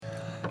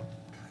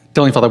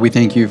Heavenly Father, we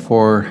thank you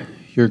for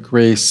your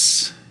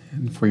grace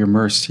and for your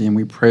mercy. And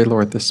we pray,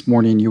 Lord, this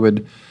morning you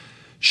would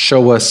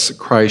show us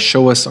Christ,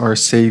 show us our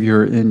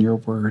Savior in your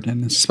word.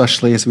 And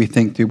especially as we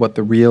think through what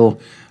the real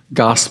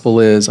gospel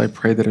is, I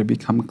pray that it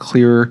become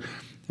clear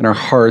in our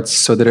hearts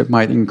so that it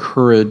might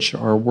encourage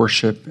our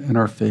worship and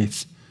our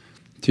faith.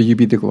 To you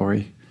be the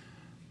glory.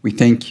 We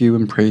thank you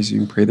and praise you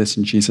and pray this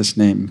in Jesus'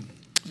 name.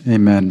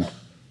 Amen.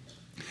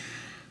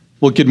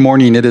 Well, good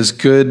morning. It is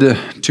good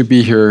to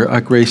be here, a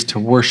grace to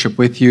worship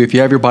with you. If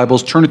you have your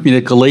Bibles, turn with me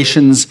to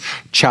Galatians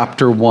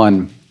chapter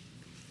 1.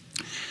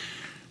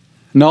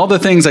 And all the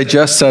things I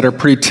just said are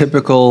pretty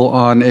typical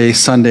on a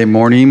Sunday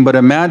morning, but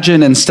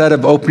imagine instead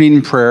of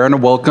opening prayer and a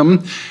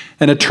welcome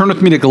and a turn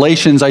with me to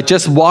Galatians, I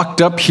just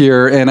walked up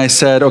here and I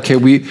said, okay,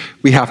 we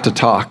have to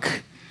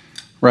talk,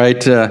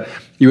 right?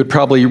 You would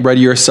probably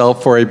ready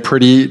yourself for a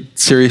pretty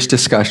serious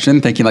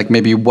discussion, thinking like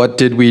maybe what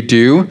did we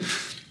do?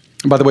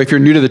 By the way, if you're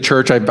new to the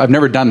church, I've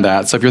never done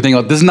that. So if you're thinking,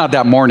 oh, this is not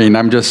that morning,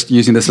 I'm just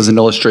using this as an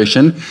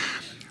illustration.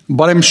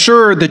 But I'm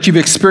sure that you've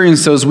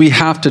experienced those we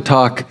have to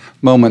talk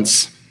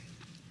moments.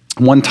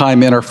 One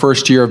time in our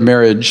first year of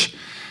marriage,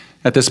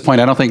 at this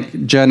point, I don't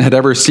think Jen had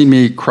ever seen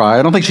me cry.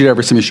 I don't think she'd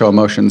ever seen me show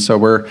emotion. So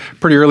we're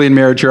pretty early in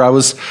marriage here. I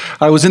was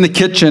in the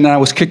kitchen and I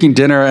was cooking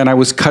dinner and I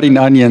was cutting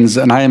onions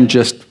and I am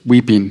just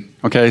weeping.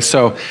 Okay,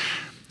 so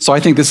I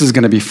think this is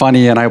going to be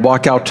funny. And I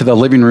walk out to the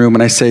living room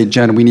and I say,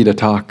 Jen, we need to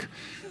talk.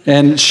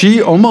 And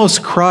she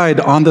almost cried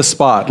on the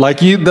spot.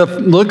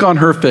 The look on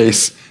her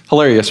face,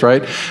 hilarious,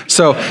 right?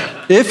 So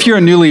if you're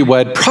a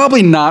newlywed,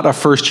 probably not a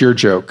first-year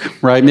joke,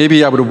 right?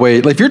 Maybe I would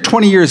wait. If you're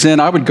 20 years in,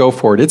 I would go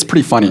for it. It's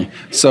pretty funny.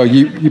 So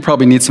you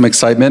probably need some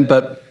excitement.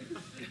 But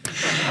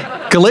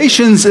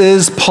Galatians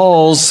is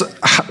Paul's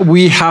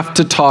we have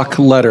to talk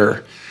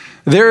letter.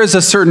 There is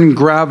a certain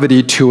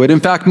gravity to it. In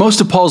fact, most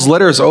of Paul's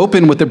letters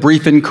open with a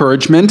brief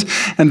encouragement,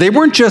 and they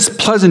weren't just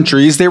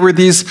pleasantries. They were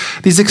these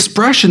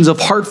expressions of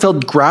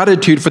heartfelt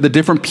gratitude for the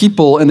different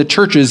people in the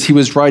churches he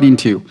was writing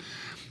to.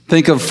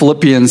 Think of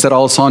Philippians that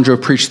Alessandro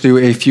preached through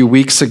a few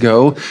weeks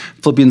ago,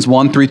 Philippians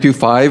 1, 3 through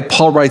 5.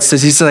 Paul writes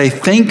this, he said, I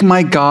thank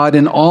my God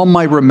in all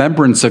my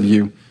remembrance of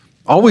you,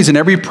 always in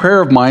every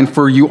prayer of mine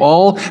for you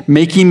all,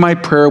 making my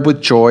prayer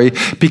with joy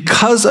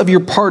because of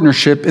your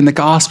partnership in the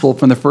gospel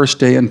from the first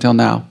day until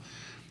now.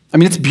 I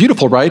mean, it's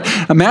beautiful, right?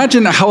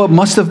 Imagine how it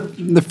must have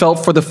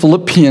felt for the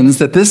Philippians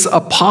that this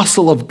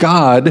apostle of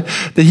God,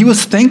 that he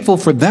was thankful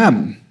for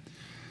them.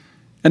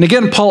 And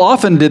again, Paul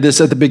often did this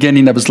at the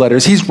beginning of his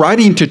letters. He's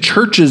writing to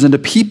churches and to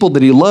people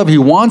that he loved. He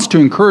wants to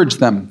encourage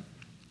them.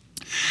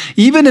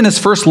 Even in his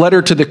first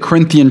letter to the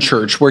Corinthian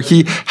church, where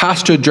he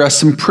has to address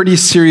some pretty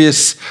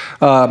serious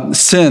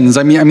sins.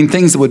 I mean,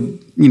 things that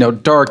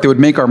would, dark, that would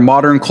make our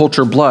modern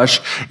culture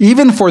blush.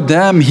 Even for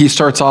them, he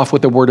starts off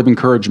with a word of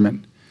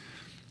encouragement.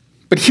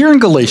 But here in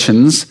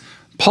Galatians,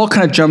 Paul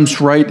kind of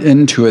jumps right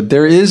into it.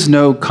 There is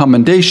no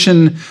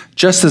commendation,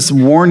 just this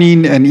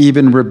warning and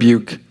even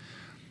rebuke.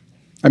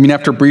 I mean,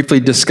 after briefly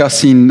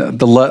discussing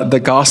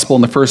the gospel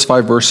in the first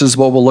 5 verses,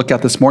 what we'll look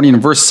at this morning, in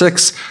verse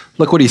 6,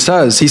 look what he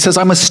says. He says,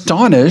 I'm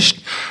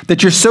astonished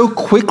that you're so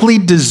quickly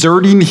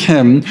deserting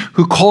him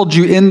who called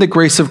you in the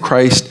grace of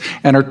Christ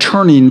and are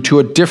turning to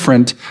a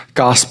different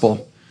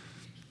gospel.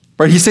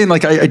 Right? He's saying,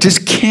 I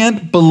just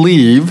can't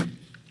believe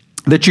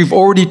that you've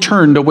already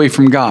turned away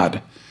from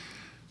God,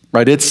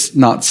 right? It's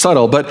not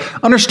subtle, but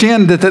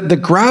understand that the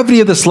gravity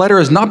of this letter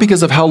is not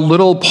because of how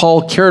little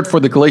Paul cared for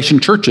the Galatian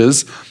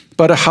churches,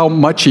 but how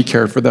much he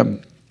cared for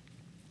them.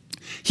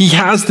 He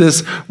has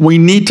this we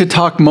need to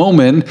talk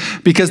moment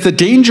because the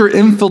danger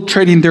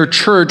infiltrating their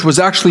church was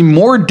actually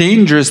more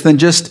dangerous than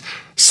just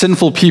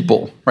sinful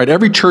people, right?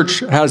 Every church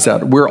has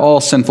that. We're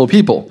all sinful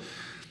people.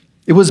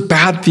 It was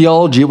bad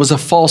theology. It was a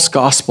false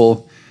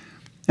gospel.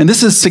 And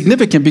this is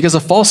significant because a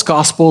false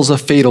gospel is a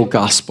fatal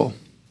gospel.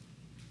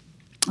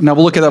 Now,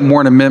 we'll look at that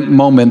more in a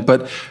moment,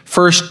 but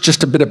first,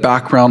 just a bit of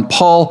background.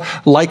 Paul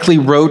likely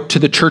wrote to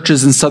the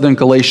churches in southern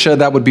Galatia.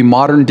 That would be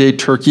modern-day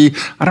Turkey.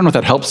 I don't know if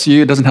that helps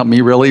you. It doesn't help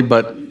me really,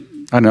 but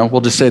I don't know.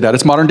 We'll just say that.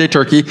 It's modern-day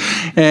Turkey.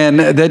 And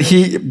that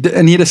he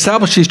had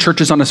established these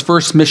churches on his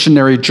first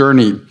missionary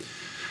journey.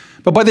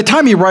 But by the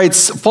time he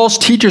writes, false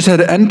teachers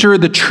had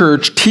entered the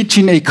church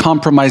teaching a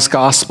compromised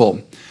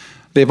gospel.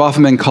 They've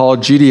often been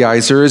called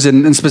Judaizers,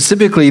 and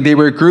specifically, they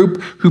were a group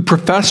who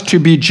professed to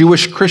be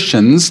Jewish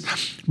Christians,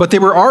 but they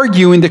were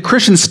arguing that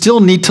Christians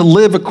still need to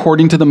live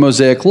according to the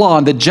Mosaic law,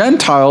 and that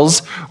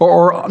Gentiles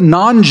or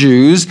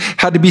non-Jews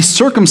had to be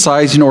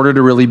circumcised in order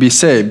to really be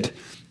saved.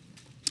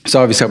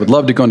 So obviously, I would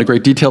love to go into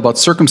great detail about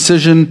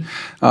circumcision,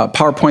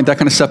 PowerPoint, that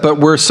kind of stuff, but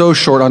we're so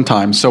short on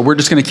time, so we're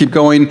just going to keep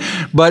going.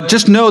 But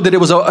just know that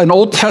it was an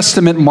Old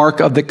Testament mark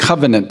of the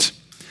covenant.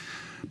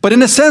 But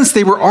in a sense,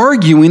 they were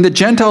arguing that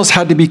Gentiles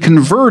had to be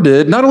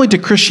converted not only to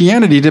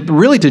Christianity, but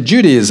really to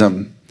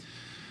Judaism.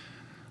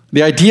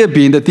 The idea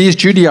being that these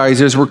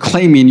Judaizers were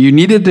claiming you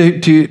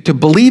needed to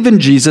believe in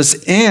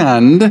Jesus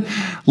and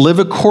live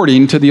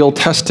according to the Old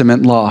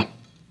Testament law.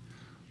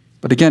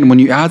 But again, when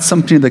you add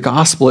something to the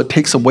gospel, it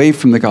takes away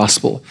from the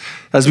gospel.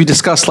 As we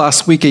discussed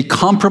last week, a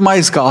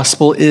compromised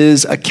gospel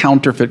is a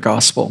counterfeit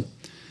gospel.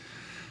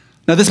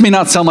 Now, this may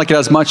not sound like it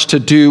has much to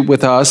do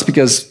with us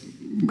because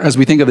as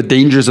we think of the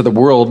dangers of the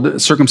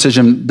world,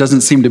 circumcision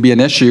doesn't seem to be an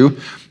issue.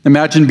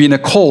 Imagine being a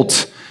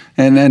cult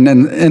and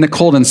in a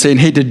cult and saying,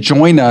 hey, to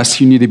join us,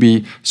 you need to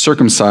be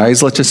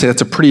circumcised. Let's just say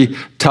that's a pretty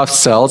tough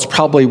sell. It's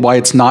probably why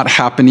it's not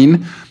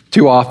happening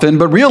too often.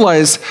 But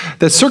realize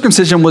that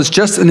circumcision was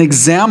just an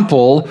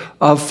example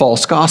of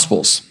false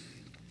gospels.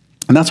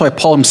 And that's why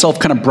Paul himself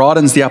kind of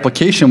broadens the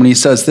application when he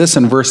says this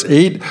in verse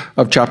 8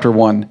 of chapter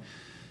 1.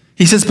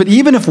 He says, but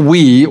even if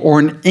we or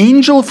an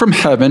angel from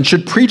heaven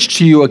should preach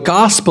to you a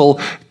gospel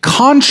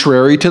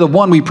contrary to the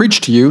one we preach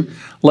to you,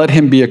 let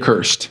him be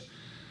accursed.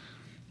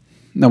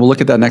 Now we'll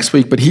look at that next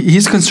week, but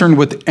he's concerned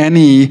with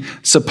any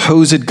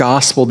supposed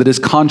gospel that is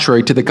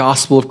contrary to the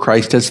gospel of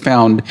Christ as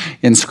found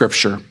in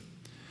Scripture.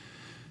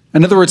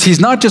 In other words, he's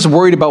not just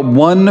worried about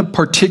one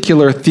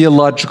particular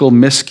theological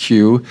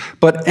miscue,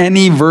 but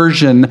any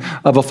version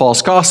of a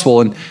false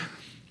gospel. And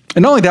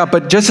not only that,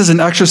 but just as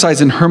an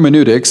exercise in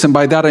hermeneutics, and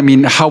by that I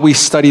mean how we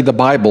study the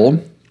Bible,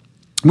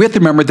 we have to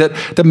remember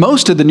that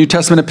most of the New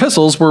Testament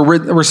epistles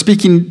were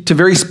speaking to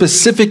very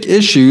specific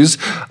issues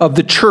of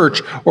the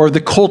church or the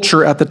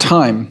culture at the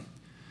time.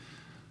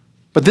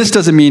 But this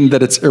doesn't mean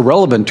that it's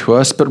irrelevant to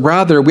us, but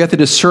rather we have to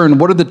discern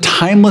what are the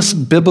timeless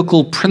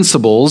biblical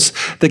principles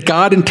that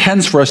God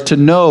intends for us to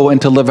know and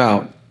to live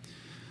out.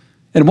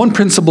 And one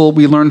principle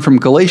we learn from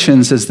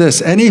Galatians is this: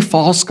 any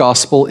false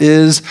gospel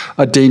is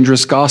a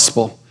dangerous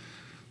gospel.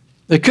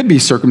 It could be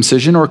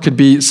circumcision, or it could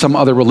be some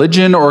other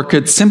religion, or it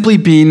could simply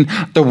be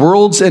the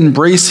world's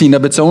embracing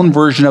of its own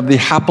version of the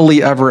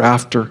happily ever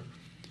after.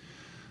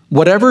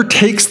 Whatever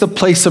takes the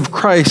place of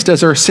Christ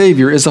as our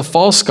Savior is a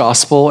false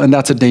gospel, and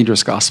that's a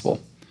dangerous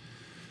gospel.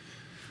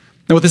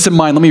 Now, with this in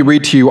mind, let me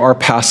read to you our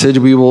passage.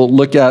 We will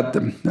look at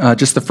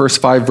just the first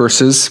 5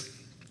 verses,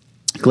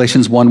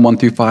 Galatians 1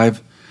 through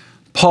 5.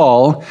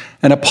 Paul,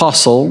 an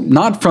apostle,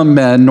 not from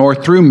men nor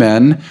through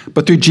men,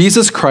 but through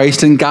Jesus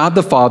Christ and God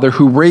the Father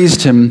who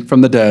raised him from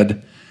the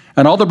dead,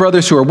 and all the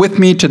brothers who are with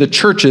me to the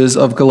churches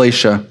of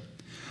Galatia.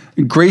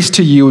 Grace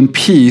to you and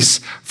peace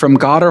from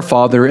God our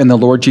Father and the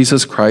Lord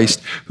Jesus Christ,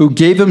 who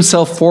gave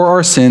himself for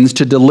our sins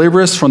to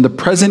deliver us from the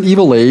present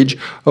evil age,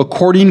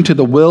 according to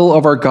the will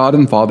of our God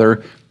and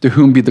Father, to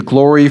whom be the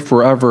glory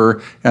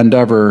forever and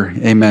ever.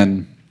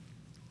 Amen.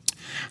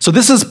 So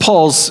this is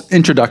Paul's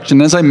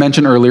introduction, as I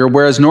mentioned earlier,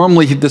 whereas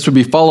normally this would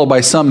be followed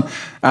by some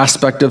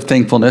aspect of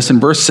thankfulness. In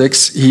verse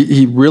 6,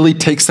 he really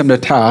takes them to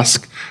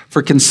task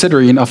for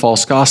considering a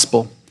false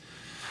gospel.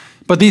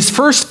 But these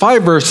first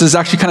 5 verses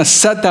actually kind of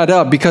set that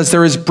up because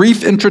there is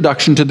brief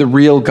introduction to the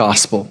real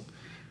gospel.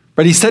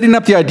 But he's setting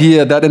up the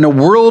idea that in a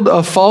world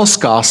of false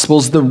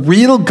gospels, the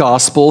real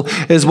gospel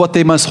is what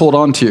they must hold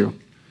on to.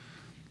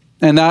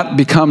 And that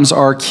becomes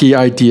our key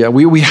idea.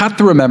 We have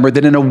to remember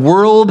that in a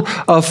world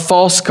of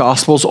false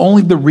gospels,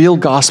 only the real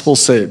gospel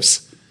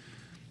saves.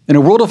 In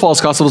a world of false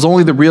gospels,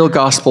 only the real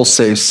gospel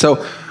saves. So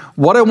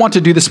what I want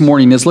to do this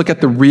morning is look at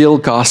the real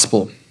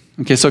gospel.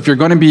 Okay, so if you're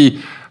going to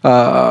be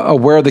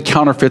aware of the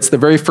counterfeits, the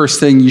very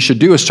first thing you should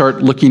do is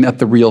start looking at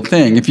the real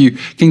thing. If you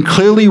can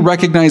clearly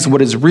recognize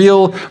what is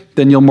real,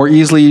 then you'll more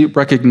easily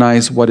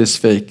recognize what is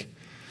fake.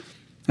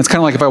 It's kind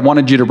of like if I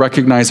wanted you to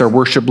recognize our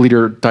worship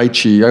leader,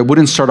 Daichi, I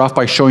wouldn't start off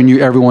by showing you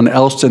everyone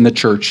else in the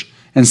church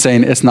and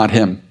saying, it's not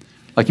him.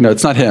 Like,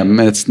 it's not him,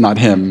 and it's not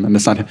him, and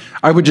it's not him.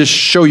 I would just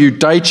show you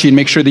Daichi and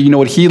make sure that you know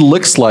what he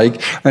looks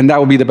like, and that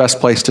would be the best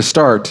place to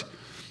start.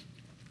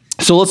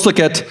 So let's look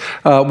at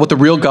what the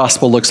real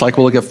gospel looks like.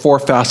 We'll look at 4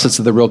 facets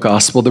of the real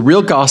gospel. The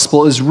real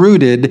gospel is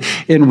rooted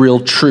in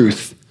real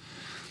truth.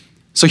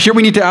 So here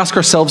we need to ask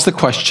ourselves the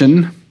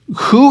question,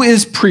 who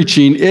is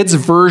preaching its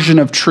version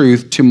of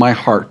truth to my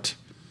heart?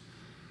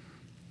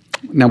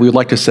 Now, we would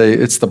like to say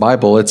it's the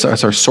Bible. It's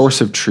our source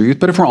of truth.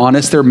 But if we're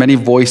honest, there are many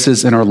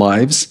voices in our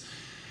lives.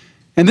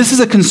 And this is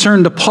a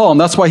concern to Paul, and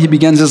that's why he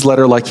begins his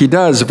letter like he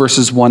does,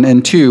 verses 1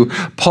 and 2.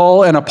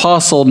 Paul, an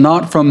apostle,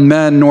 not from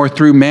men nor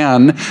through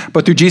man,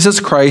 but through Jesus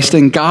Christ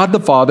and God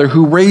the Father,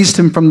 who raised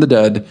him from the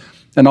dead,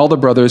 and all the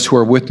brothers who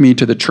are with me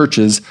to the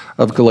churches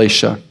of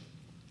Galatia.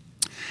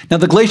 Now,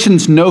 the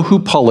Galatians know who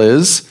Paul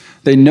is.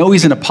 They know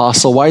he's an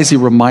apostle. Why is he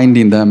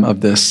reminding them of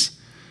this?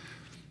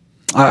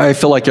 I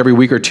feel like every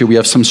week or two we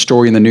have some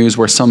story in the news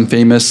where someone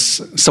famous,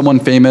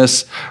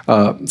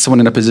 someone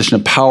in a position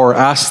of power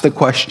asks the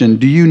question,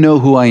 do you know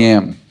who I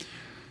am?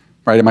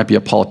 Right? It might be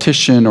a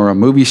politician or a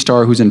movie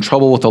star who's in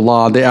trouble with the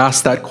law. They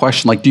ask that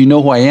question, like, do you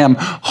know who I am?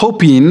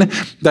 Hoping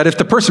that if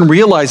the person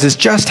realizes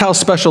just how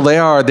special they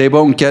are, they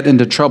won't get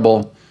into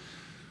trouble.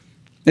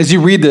 As you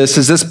read this,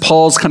 is this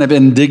Paul's kind of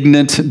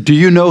indignant, do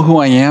you know who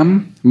I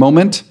am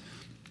moment?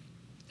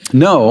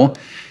 No.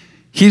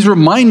 He's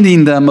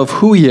reminding them of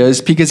who he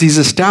is because he's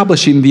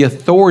establishing the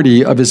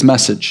authority of his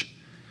message.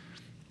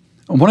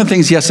 One of the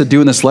things he has to do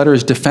in this letter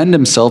is defend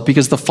himself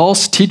because the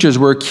false teachers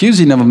were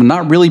accusing him of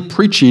not really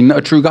preaching a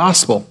true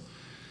gospel.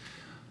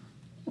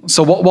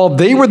 So while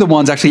they were the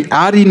ones actually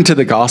adding to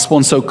the gospel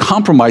and so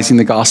compromising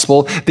the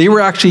gospel, they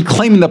were actually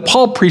claiming that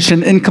Paul preached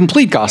an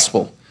incomplete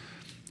gospel.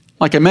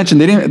 Like I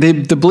mentioned, they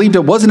believed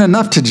it wasn't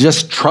enough to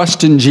just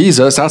trust in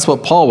Jesus. That's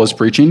what Paul was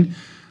preaching.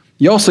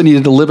 you also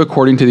needed to live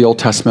according to the Old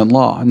Testament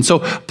law. And so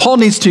Paul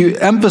needs to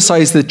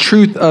emphasize the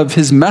truth of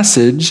his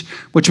message,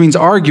 which means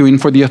arguing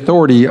for the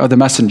authority of the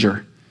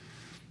messenger.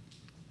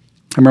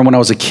 I remember when I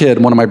was a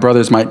kid, one of my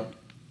brothers might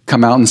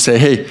come out and say,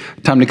 hey,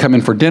 time to come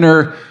in for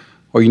dinner,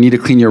 or you need to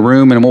clean your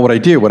room. And what would I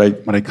do? Would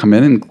I come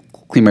in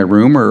and clean my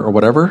room or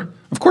whatever?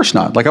 Of course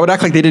not. Like, I would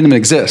act like they didn't even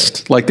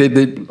exist. Like,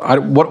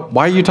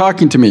 why are you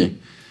talking to me?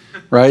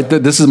 Right?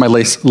 This is my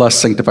less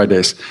sanctified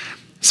days.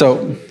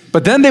 So,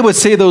 but then they would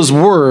say those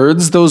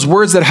words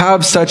that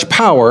have such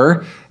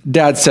power.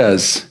 Dad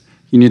says,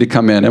 you need to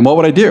come in. And what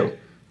would I do?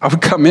 I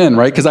would come in,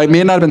 right? Because I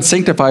may not have been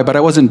sanctified, but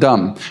I wasn't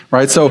dumb,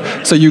 right? So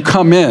you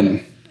come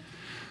in.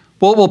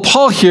 Well,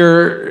 Paul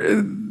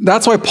here,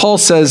 that's why Paul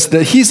says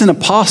that he's an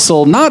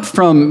apostle, not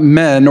from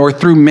men or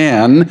through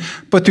man,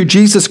 but through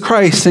Jesus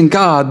Christ and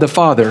God the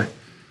Father.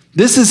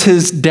 This is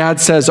his dad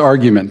says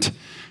argument.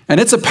 And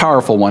it's a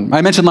powerful one.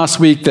 I mentioned last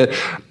week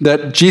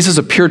that Jesus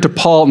appeared to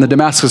Paul on the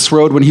Damascus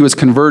Road when he was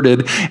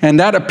converted, and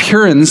that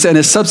appearance and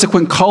his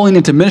subsequent calling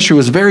into ministry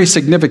was very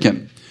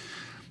significant.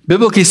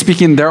 Biblically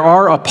speaking, there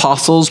are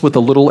apostles with a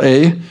little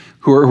a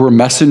who are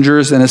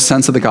messengers in a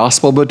sense of the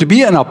gospel, but to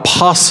be an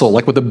apostle,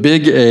 like with a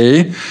big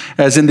A,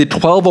 as in the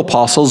 12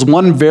 apostles,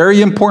 one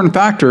very important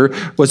factor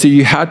was that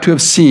you had to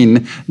have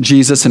seen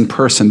Jesus in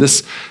person.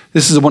 This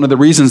is one of the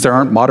reasons there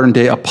aren't modern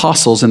day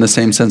apostles in the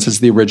same sense as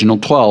the original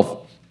 12.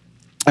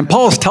 And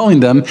Paul is telling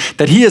them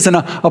that he is an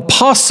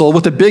apostle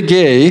with a big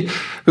A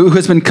who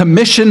has been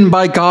commissioned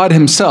by God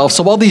himself.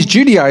 So while these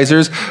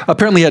Judaizers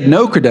apparently had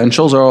no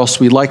credentials, or else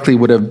we likely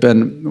would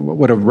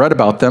have read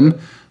about them,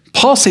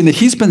 Paul's saying that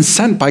he's been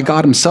sent by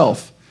God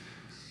himself.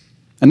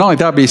 And not only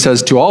that, but he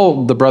says, to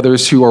all the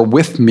brothers who are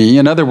with me,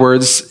 in other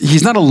words,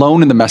 he's not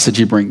alone in the message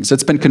he brings.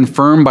 It's been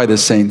confirmed by the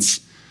saints.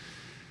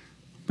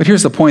 But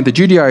here's the point. The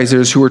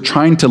Judaizers who were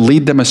trying to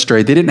lead them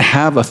astray, they didn't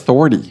have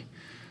authority.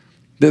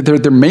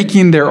 They're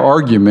making their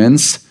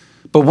arguments,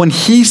 but when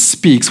he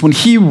speaks, when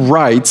he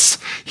writes,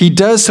 he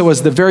does so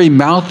as the very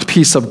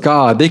mouthpiece of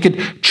God. They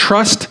could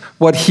trust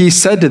what he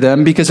said to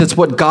them because it's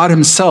what God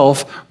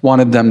himself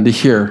wanted them to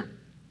hear.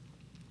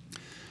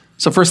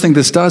 So first thing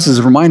this does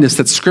is remind us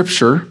that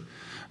Scripture,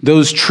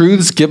 those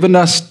truths given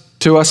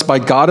to us by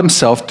God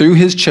himself through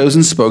his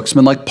chosen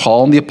spokesmen like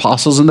Paul and the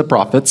apostles and the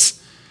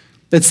prophets,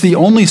 it's the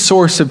only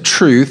source of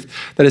truth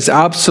that is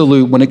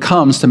absolute when it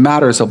comes to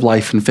matters of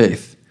life and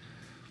faith.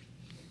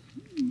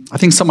 I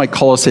think some might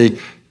call us a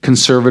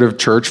conservative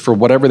church for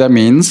whatever that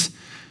means,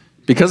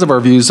 because of our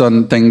views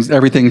on things,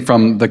 everything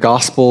from the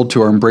gospel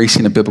to our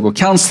embracing of biblical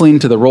counseling,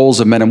 to the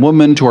roles of men and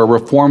women, to our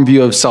reformed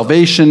view of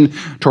salvation,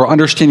 to our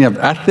understanding of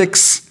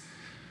ethics.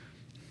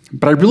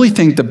 But I really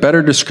think the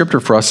better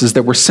descriptor for us is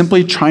that we're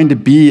simply trying to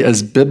be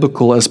as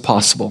biblical as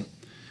possible.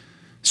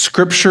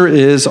 Scripture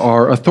is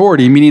our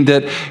authority, meaning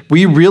that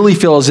we really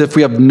feel as if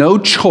we have no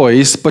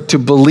choice but to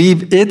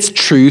believe its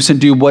truths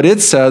and do what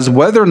it says,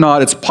 whether or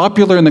not it's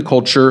popular in the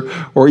culture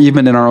or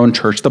even in our own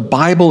church. The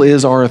Bible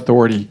is our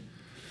authority.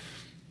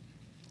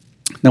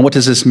 Now, what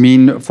does this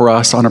mean for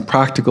us on a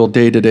practical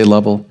day-to-day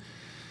level?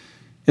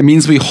 It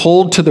means we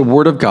hold to the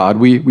Word of God.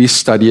 We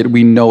study it.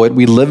 We know it.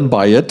 We live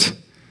by it.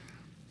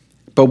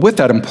 But with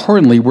that,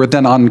 importantly, we're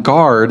then on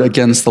guard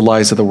against the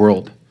lies of the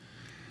world.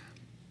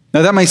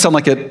 Now, that may sound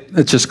like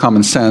it's just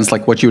common sense,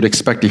 like what you would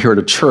expect to hear at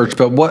a church,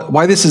 but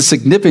why this is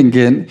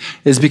significant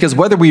is because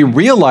whether we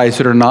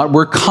realize it or not,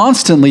 we're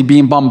constantly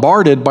being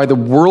bombarded by the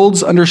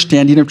world's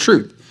understanding of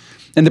truth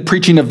and the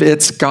preaching of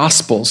its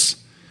gospels.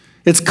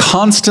 It's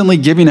constantly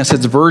giving us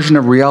its version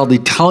of reality,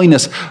 telling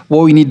us what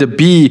we need to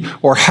be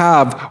or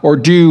have or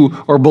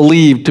do or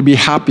believe to be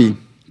happy.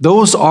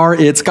 Those are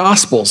its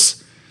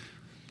gospels.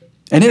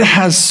 And it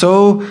has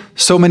so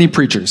many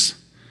preachers.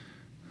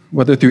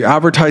 Whether through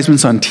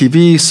advertisements on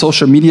TV,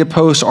 social media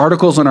posts,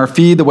 articles on our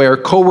feed, the way our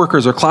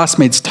coworkers or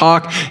classmates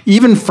talk,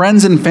 even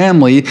friends and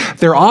family,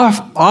 they're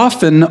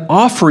often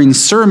offering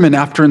sermon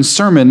after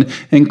sermon,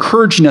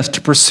 encouraging us to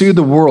pursue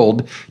the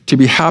world, to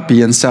be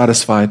happy and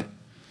satisfied.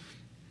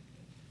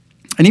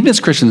 And even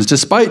as Christians,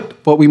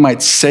 despite what we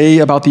might say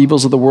about the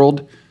evils of the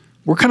world,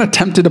 we're kind of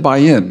tempted to buy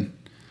in.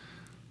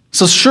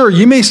 So sure,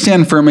 you may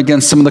stand firm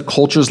against some of the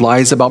culture's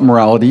lies about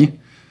morality,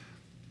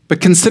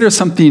 but consider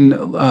something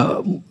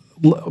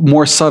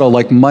more subtle,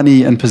 like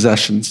money and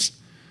possessions.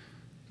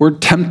 We're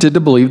tempted to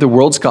believe the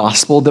world's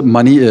gospel that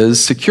money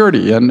is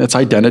security and its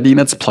identity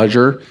and its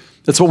pleasure.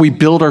 That's what we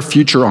build our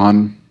future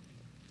on.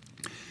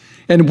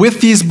 And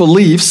with these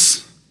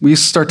beliefs, we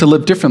start to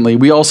live differently.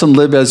 We also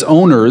live as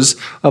owners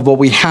of what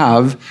we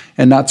have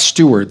and not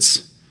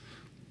stewards.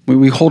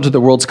 We hold to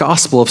the world's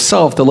gospel of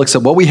self that looks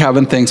at what we have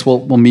and thinks,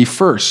 well, me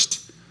first.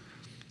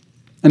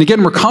 And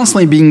again, we're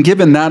constantly being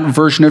given that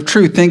version of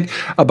truth. Think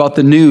about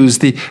the news,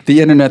 the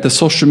internet, the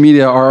social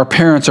media, our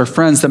parents, our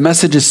friends. The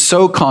message is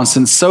so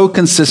constant, so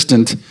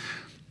consistent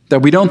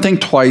that we don't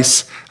think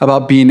twice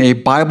about being a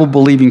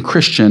Bible-believing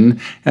Christian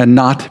and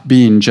not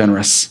being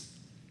generous.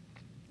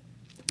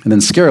 And then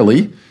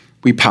scarily,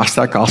 we pass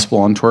that gospel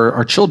on to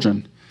our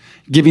children,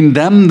 giving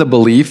them the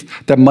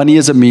belief that money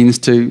is a means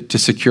to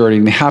security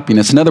and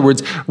happiness. In other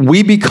words,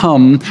 we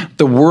become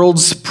the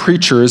world's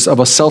preachers of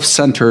a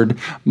self-centered,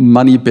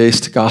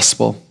 money-based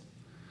gospel.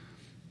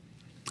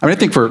 I mean, I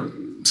think for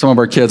some of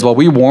our kids, while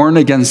we warn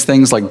against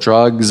things like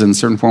drugs and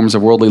certain forms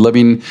of worldly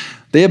living,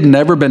 they have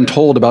never been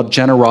told about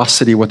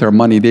generosity with our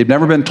money. They've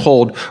never been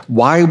told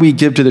why we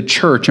give to the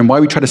church and why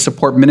we try to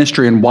support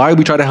ministry and why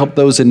we try to help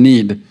those in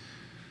need.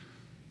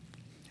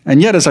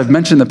 And yet, as I've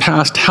mentioned in the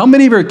past, how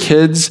many of our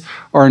kids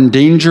are in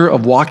danger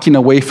of walking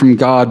away from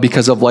God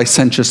because of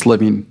licentious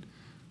living?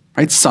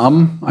 Right?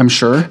 Some, I'm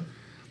sure.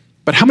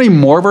 But how many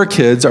more of our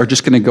kids are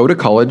just going to go to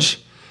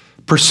college,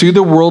 pursue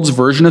the world's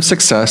version of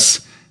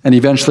success, and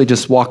eventually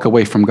just walk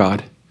away from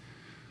God?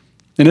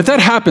 And if that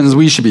happens,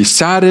 we should be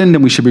saddened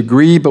and we should be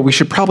grieved, but we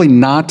should probably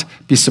not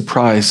be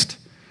surprised.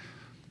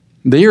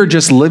 They are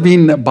just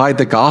living by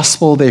the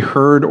gospel they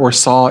heard or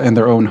saw in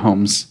their own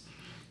homes.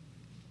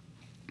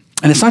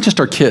 And it's not just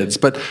our kids,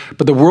 but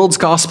the world's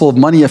gospel of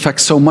money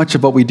affects so much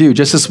of what we do.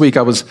 Just this week,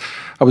 I was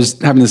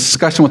having this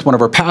discussion with one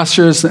of our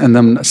pastors and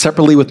then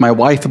separately with my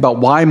wife about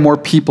why more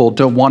people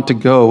don't want to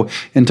go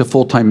into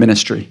full-time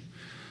ministry.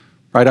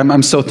 Right?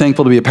 I'm so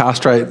thankful to be a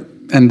pastor.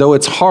 And though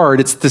it's hard,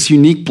 it's this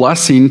unique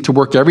blessing to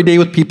work every day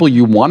with people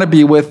you want to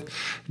be with,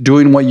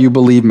 doing what you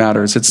believe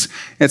matters.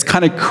 It's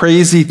kind of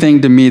crazy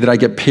thing to me that I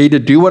get paid to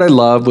do what I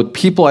love with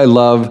people I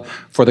love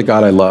for the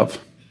God I love.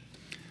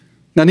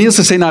 Now, needless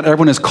to say, not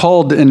everyone is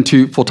called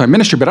into full-time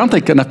ministry, but I don't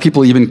think enough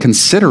people even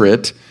consider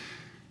it.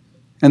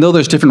 And though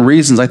there's different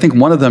reasons, I think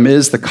one of them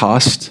is the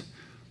cost.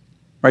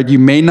 Right? You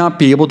may not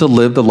be able to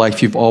live the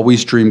life you've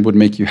always dreamed would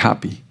make you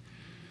happy.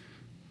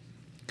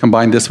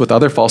 Combine this with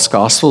other false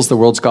gospels, the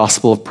world's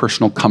gospel of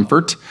personal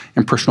comfort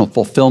and personal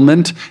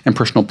fulfillment and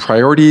personal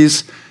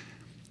priorities.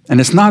 And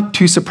it's not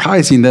too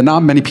surprising that not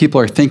many people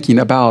are thinking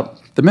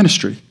about the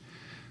ministry.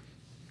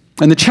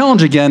 And the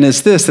challenge again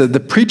is this, that the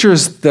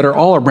preachers that are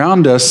all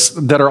around us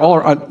that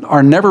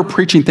are never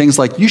preaching things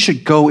like, you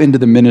should go into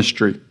the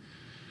ministry.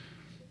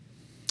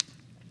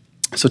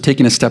 So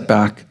taking a step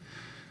back,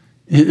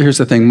 here's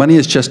the thing. Money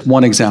is just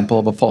one example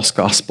of a false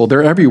gospel.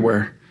 They're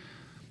everywhere.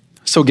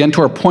 So again,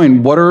 to our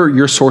point, what are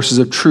your sources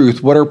of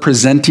truth? What are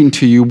presenting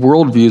to you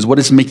worldviews? What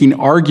is making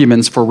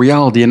arguments for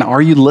reality? And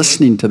are you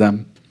listening to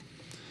them?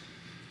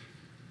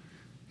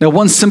 Now,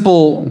 one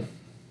simple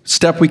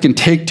step we can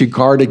take to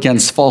guard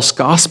against false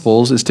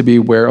gospels is to be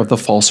aware of the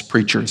false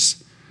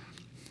preachers.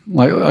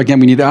 Again,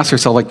 we need to ask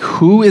ourselves,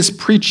 who is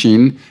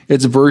preaching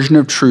its version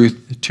of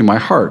truth to my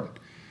heart?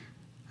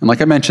 And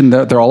like I mentioned,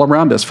 they're all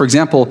around us. For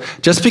example,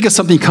 just because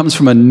something comes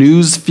from a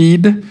news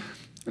feed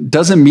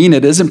doesn't mean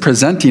it isn't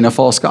presenting a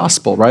false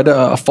gospel, right?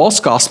 A false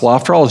gospel,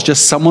 after all, is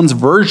just someone's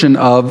version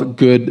of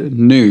good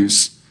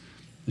news.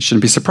 It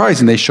shouldn't be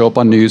surprising they show up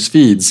on news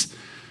feeds.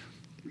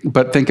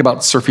 But think about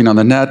surfing on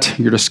the net,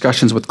 your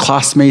discussions with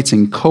classmates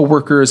and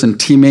coworkers and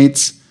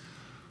teammates.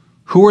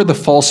 Who are the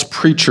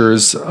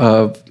preachers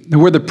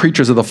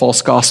of the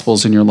false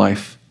gospels in your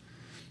life?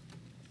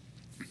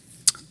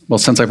 Well,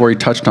 since I've already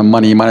touched on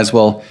money, you might as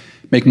well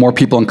make more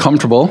people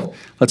uncomfortable.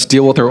 Let's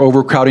deal with our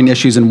overcrowding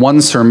issues in one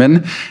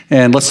sermon,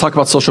 and let's talk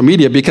about social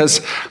media,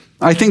 because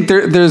I think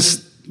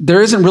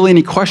there isn't really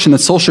any question that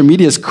social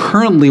media is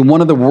currently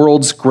one of the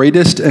world's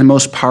greatest and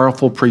most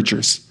powerful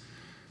preachers.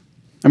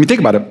 I mean, think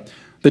about it.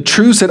 The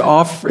truths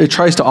it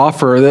tries to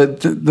offer,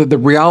 the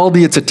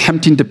reality it's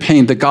attempting to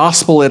paint, the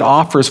gospel it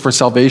offers for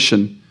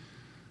salvation.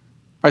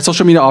 Right?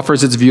 Social media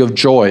offers its view of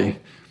joy,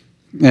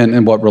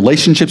 and what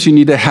relationships you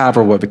need to have,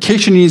 or what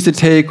vacation you need to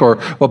take, or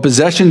what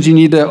possessions you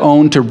need to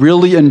own to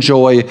really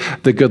enjoy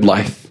the good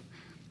life.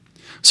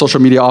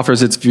 Social media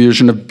offers its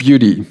vision of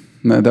beauty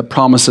that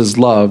promises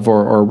love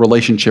or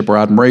relationship or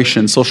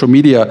admiration. Social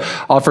media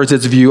offers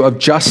its view of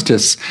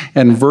justice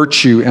and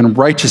virtue and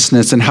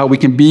righteousness and how we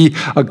can be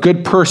a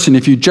good person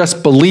if you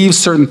just believe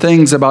certain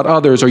things about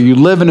others or you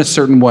live in a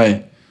certain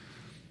way.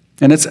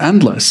 And it's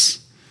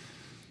endless.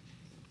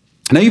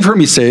 Now, you've heard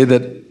me say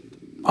that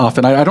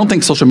often, I don't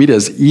think social media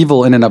is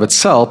evil in and of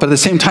itself, but at the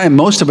same time,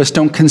 most of us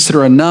don't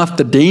consider enough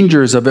the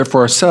dangers of it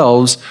for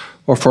ourselves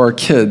or for our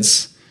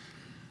kids.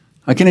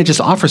 Again, it just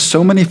offers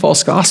so many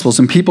false gospels,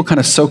 and people kind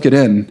of soak it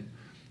in.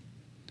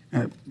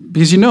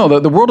 Because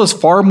the world is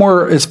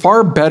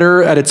far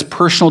better at its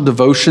personal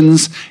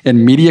devotions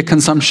and media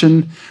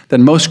consumption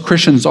than most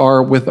Christians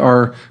are with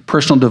our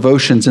personal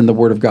devotions in the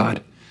Word of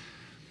God.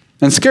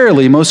 And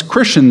scarily, most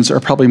Christians are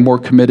probably more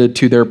committed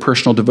to their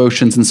personal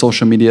devotions in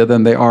social media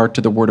than they are to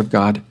the Word of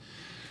God.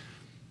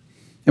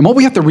 And what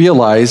we have to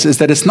realize is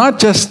that it's not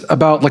just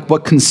about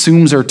what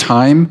consumes our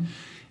time.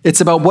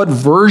 It's about what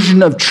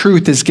version of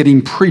truth is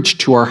getting preached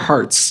to our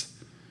hearts.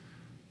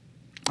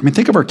 I mean,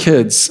 think of our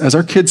kids. As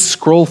our kids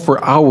scroll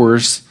for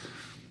hours,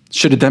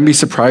 should it then be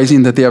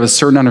surprising that they have a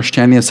certain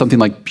understanding of something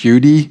like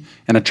beauty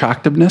and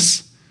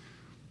attractiveness?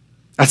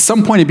 At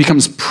some point, it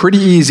becomes pretty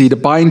easy to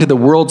buy into the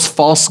world's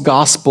false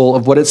gospel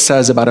of what it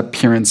says about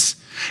appearance.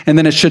 And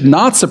then it should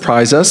not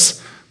surprise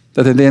us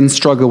that they then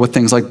struggle with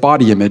things like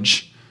body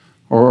image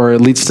or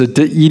it leads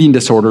to eating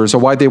disorders,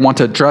 or why they want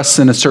to dress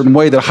in a certain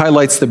way that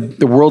highlights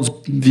the world's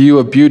view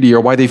of beauty,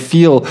 or why they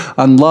feel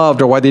unloved,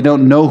 or why they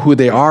don't know who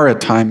they are at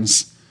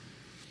times.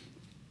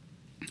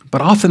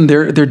 But often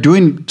they're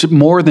doing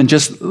more than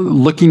just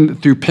looking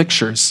through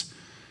pictures.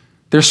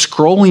 They're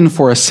scrolling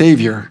for a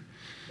Savior.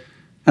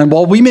 And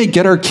while we may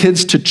get our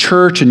kids to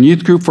church and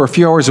youth group for a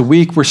few hours a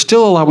week, we're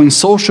still allowing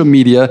social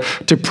media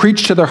to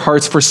preach to their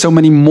hearts for so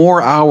many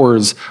more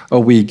hours a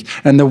week.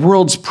 And the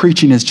world's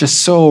preaching is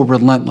just so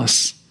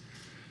relentless.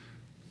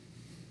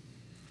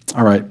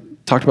 All right,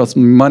 talked about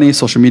some money,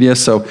 social media,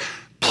 so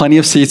plenty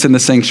of seats in the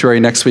sanctuary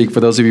next week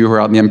for those of you who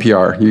are out in the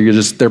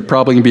NPR. They're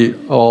probably going to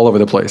be all over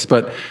the place.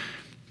 But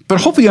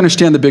hopefully you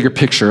understand the bigger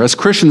picture. As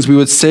Christians, we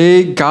would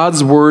say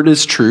God's word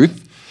is truth.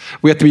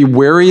 We have to be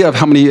wary of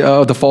how many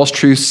of the false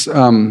truths,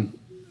 but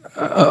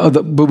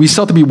we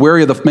still have to be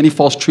wary of the many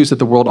false truths that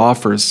the world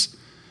offers.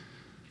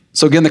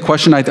 So again, the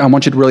question I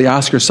want you to really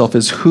ask yourself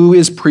is, who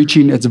is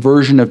preaching its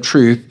version of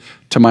truth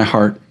to my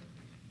heart?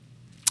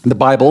 The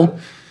Bible,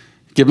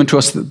 given to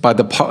us by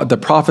the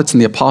prophets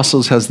and the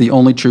apostles, has the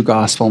only true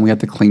gospel, and we have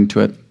to cling to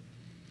it.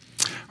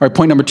 All right,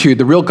 point number 2,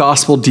 the real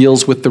gospel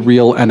deals with the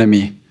real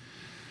enemy.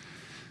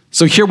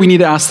 So here we need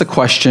to ask the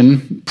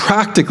question,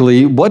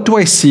 practically, what do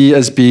I see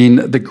as being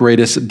the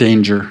greatest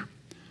danger?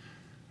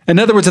 In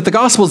other words, if the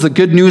gospel is the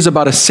good news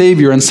about a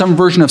Savior and some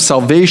version of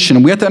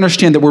salvation, we have to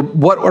understand that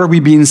what are we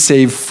being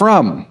saved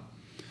from?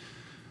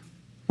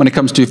 When it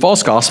comes to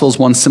false gospels,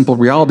 one simple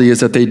reality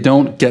is that they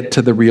don't get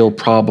to the real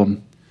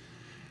problem.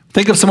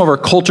 Think of some of our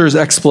culture's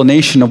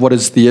explanation of what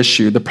is the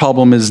issue. The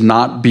problem is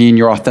not being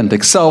your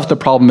authentic self. The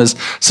problem is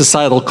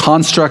societal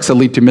constructs that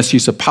lead to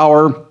misuse of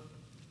power.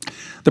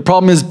 The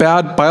problem is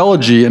bad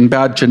biology and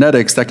bad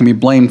genetics that can be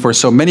blamed for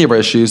so many of our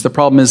issues. The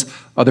problem is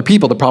other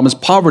people. The problem is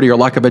poverty or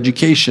lack of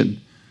education.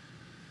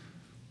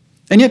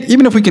 And yet,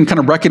 even if we can kind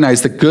of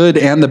recognize the good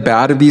and the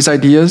bad of these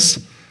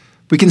ideas,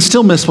 we can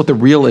still miss what the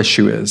real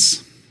issue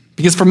is.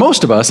 Because for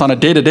most of us, on a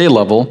day-to-day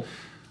level,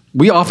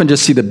 we often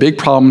just see the big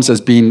problems as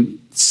being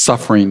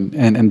suffering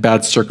and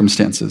bad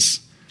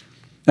circumstances.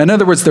 In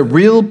other words, the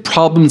real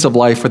problems of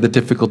life are the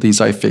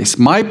difficulties I face.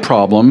 My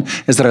problem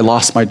is that I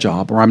lost my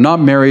job, or I'm not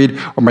married,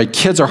 or my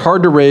kids are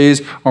hard to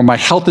raise, or my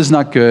health is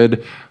not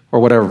good, or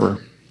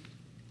whatever.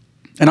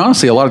 And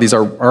honestly, a lot of these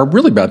are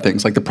really bad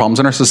things. Like the problems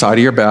in our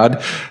society are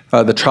bad.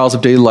 The trials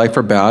of daily life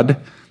are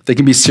bad. They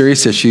can be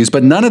serious issues,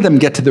 but none of them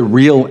get to the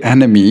real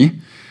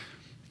enemy.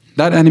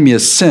 That enemy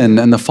is sin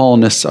and the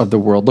fallenness of the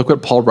world. Look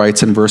what Paul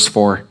writes in verse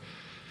 4.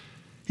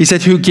 He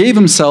said, who gave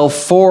himself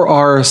for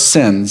our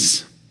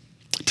sins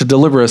to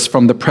deliver us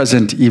from the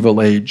present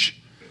evil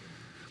age.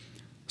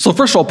 So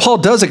first of all, Paul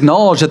does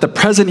acknowledge that the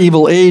present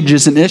evil age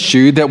is an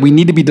issue that we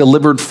need to be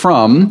delivered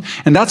from,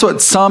 and that's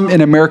what some in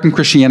American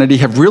Christianity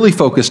have really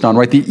focused on,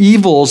 right? The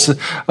evils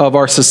of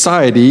our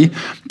society.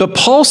 But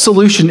Paul's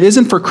solution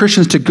isn't for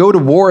Christians to go to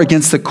war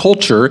against the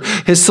culture.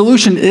 His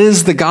solution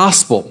is the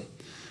gospel,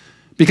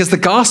 because the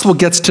gospel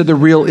gets to the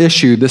real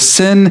issue, the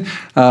sin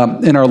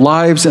in our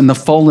lives and the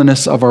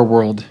fallenness of our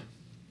world.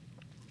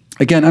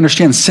 Again,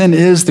 understand, sin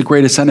is the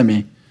greatest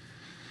enemy.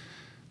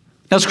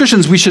 Now, as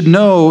Christians, we should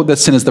know that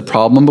sin is the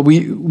problem, but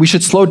we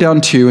should slow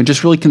down too and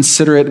just really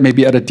consider it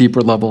maybe at a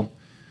deeper level.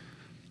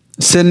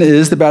 Sin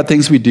is the bad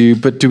things we do,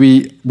 but do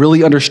we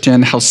really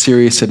understand how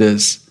serious it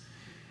is?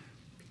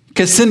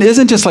 Because sin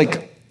isn't just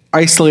like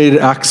isolated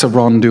acts of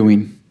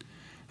wrongdoing.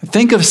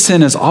 Think of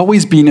sin as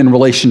always being in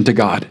relation to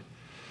God.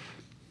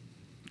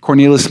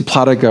 Cornelius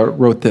Platiga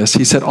wrote this.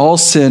 He said, all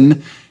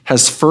sin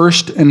has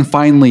first and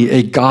finally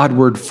a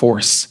Godward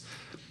force.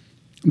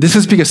 This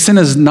is because sin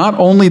is not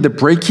only the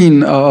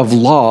breaking of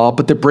law,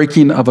 but the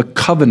breaking of a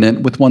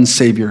covenant with one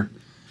Savior.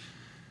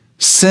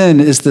 Sin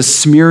is the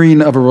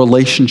smearing of a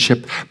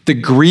relationship, the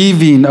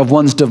grieving of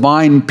one's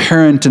divine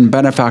parent and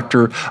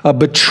benefactor, a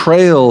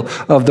betrayal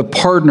of the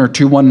partner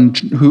to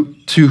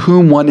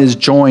whom one is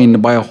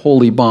joined by a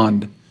holy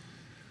bond.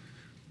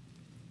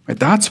 Right?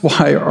 That's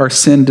why our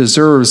sin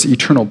deserves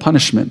eternal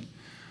punishment.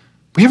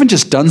 We haven't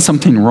just done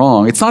something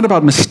wrong. It's not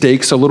about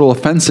mistakes or little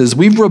offenses.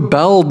 We've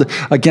rebelled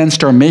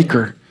against our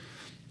Maker.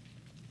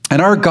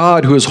 And our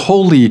God, who is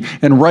holy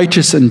and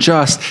righteous and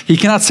just, he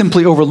cannot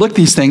simply overlook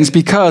these things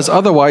because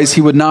otherwise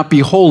he would not be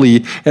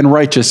holy and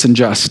righteous and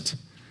just.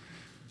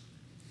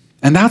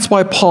 And that's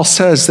why Paul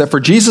says that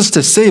for Jesus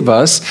to save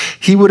us,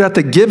 he would have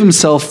to give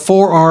himself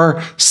for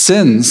our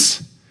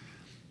sins.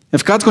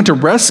 If God's going to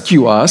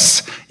rescue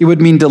us, it would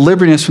mean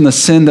delivering us from the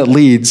sin that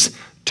leads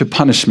to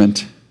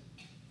punishment.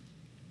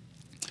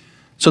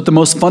 So at the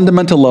most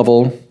fundamental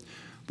level,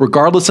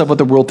 regardless of what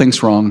the world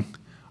thinks wrong,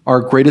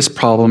 our greatest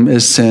problem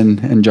is sin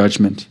and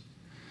judgment.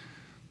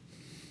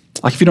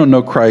 Like if you don't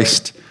know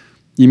Christ,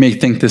 you may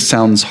think this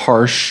sounds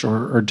harsh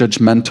or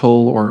judgmental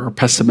or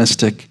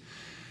pessimistic.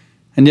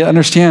 And yet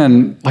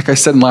understand, like I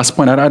said in the last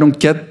point, I don't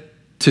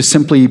get to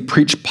simply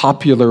preach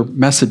popular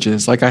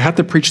messages. Like I have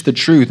to preach the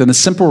truth. And the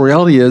simple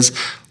reality is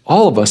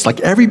all of us, like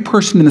every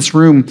person in this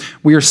room,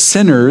 we are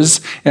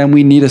sinners and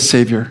we need a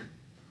Savior.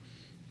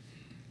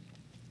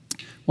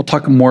 We'll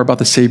talk more about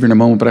the Savior in a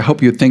moment, but I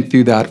hope you think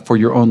through that for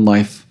your own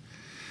life.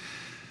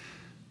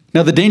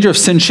 Now, the danger of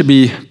sin should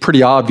be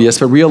pretty obvious,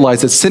 but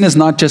realize that sin is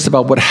not just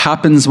about what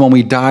happens when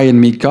we die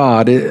and meet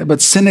God,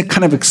 but sin, it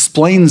kind of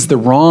explains the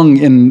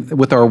wrong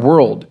with our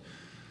world.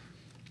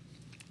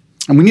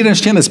 And we need to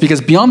understand this because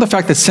beyond the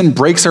fact that sin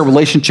breaks our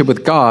relationship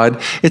with God,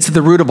 it's at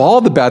the root of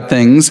all the bad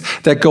things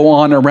that go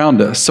on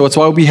around us. So it's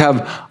why we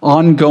have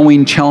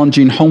ongoing,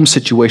 challenging home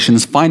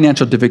situations,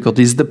 financial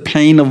difficulties, the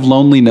pain of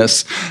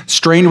loneliness,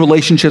 strained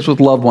relationships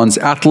with loved ones,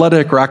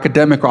 athletic or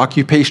academic or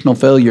occupational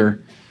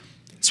failure.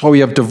 That's why we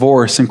have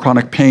divorce and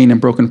chronic pain and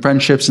broken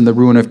friendships and the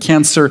ruin of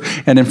cancer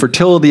and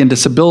infertility and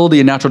disability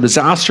and natural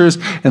disasters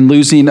and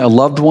losing a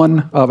loved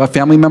one, a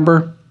family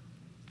member.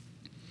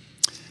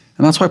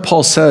 And that's why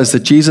Paul says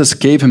that Jesus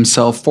gave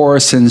himself for our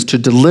sins to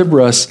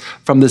deliver us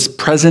from this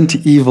present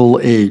evil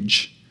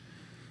age.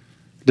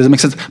 Does it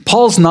make sense?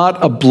 Paul's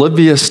not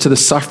oblivious to the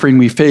suffering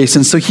we face.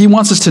 And so he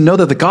wants us to know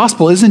that the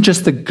gospel isn't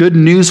just the good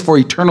news for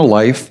eternal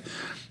life,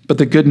 but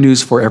the good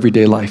news for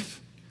everyday life.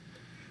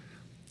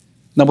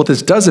 Now, what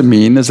this doesn't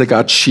mean is that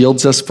God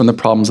shields us from the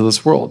problems of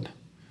this world.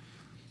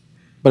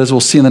 But as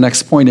we'll see in the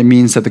next point, it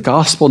means that the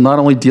gospel not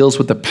only deals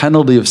with the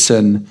penalty of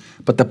sin,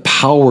 but the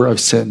power of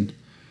sin.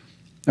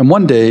 And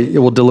one day, it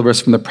will deliver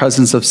us from the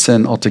presence of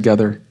sin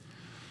altogether.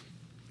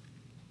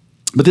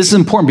 But this is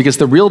important because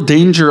the real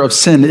danger of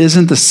sin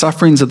isn't the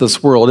sufferings of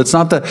this world. It's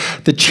not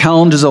the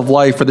challenges of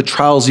life or the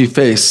trials you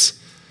face.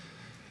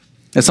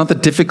 It's not the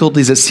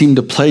difficulties that seem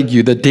to plague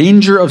you. The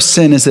danger of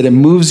sin is that it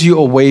moves you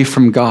away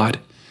from God.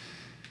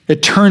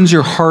 It turns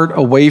your heart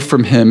away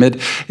from him.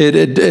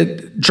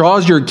 It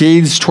draws your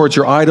gaze towards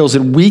your idols.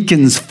 It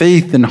weakens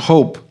faith and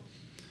hope.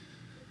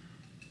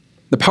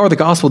 The power of the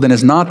gospel then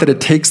is not that it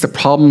takes the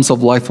problems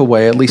of life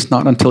away, at least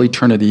not until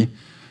eternity,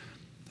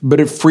 but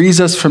it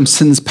frees us from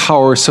sin's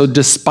power. So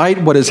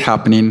despite what is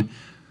happening,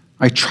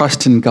 I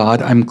trust in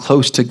God. I'm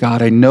close to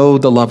God. I know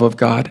the love of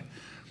God.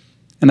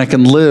 And I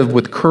can live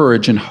with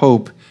courage and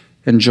hope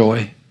and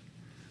joy.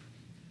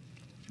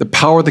 The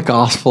power of the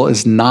gospel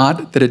is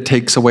not that it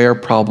takes away our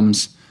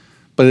problems,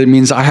 but it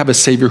means I have a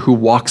Savior who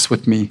walks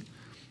with me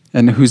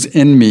and who's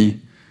in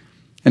me,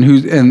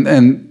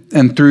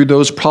 and through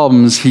those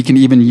problems, he can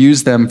even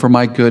use them for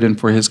my good and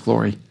for his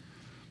glory.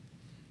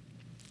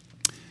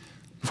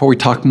 Before we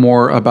talk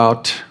more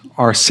about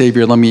our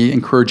Savior, let me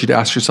encourage you to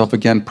ask yourself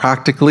again,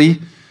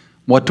 practically,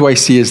 what do I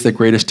see as the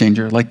greatest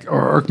danger?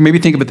 Or maybe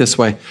think of it this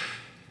way.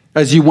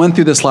 As you went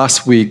through this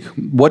last week,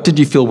 what did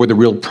you feel were the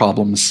real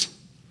problems?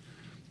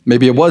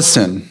 Maybe it was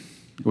sin.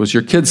 It was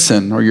your kid's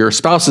sin, or your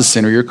spouse's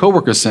sin, or your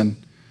coworker's sin.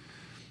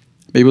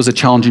 Maybe it was a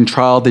challenging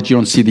trial that you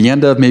don't see the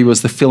end of. Maybe it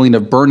was the feeling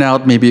of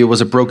burnout. Maybe it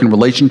was a broken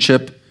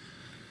relationship.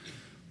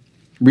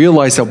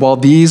 Realize that while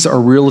these are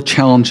real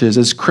challenges,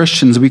 as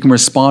Christians, we can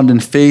respond in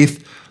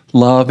faith,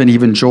 love, and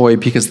even joy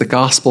because the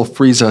gospel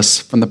frees us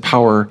from the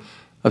power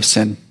of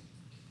sin.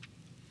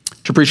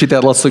 To appreciate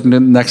that, let's look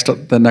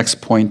at the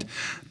next point.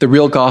 The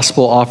real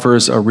gospel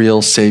offers a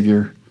real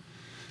Savior.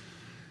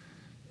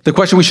 The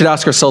question we should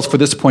ask ourselves for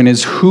this point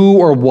is, who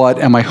or what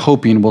am I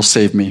hoping will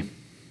save me?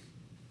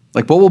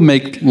 What will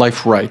make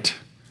life right?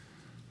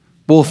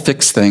 What will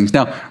fix things?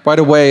 Now, right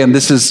away, and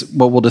this is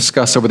what we'll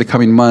discuss over the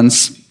coming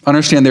months,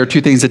 understand there are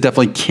two things that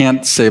definitely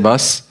can't save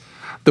us.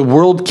 The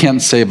world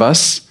can't save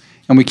us,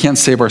 and we can't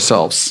save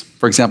ourselves,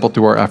 for example,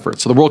 through our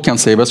efforts. So the world can't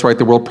save us, right?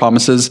 The world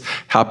promises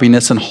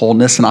happiness and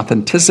wholeness and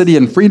authenticity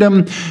and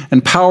freedom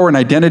and power and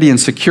identity and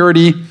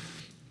security.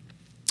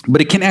 But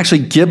it can't actually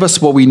give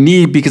us what we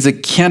need because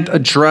it can't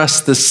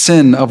address the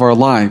sin of our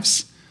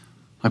lives.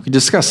 Like we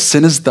discussed,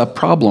 sin is the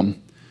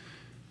problem.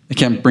 It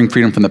can't bring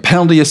freedom from the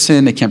penalty of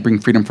sin. It can't bring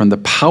freedom from the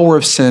power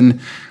of sin.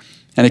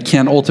 And it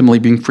can't ultimately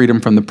bring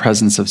freedom from the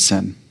presence of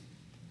sin.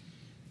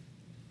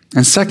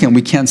 And second,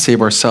 we can't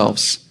save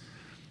ourselves.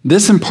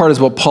 This in part is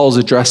what Paul's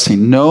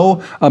addressing.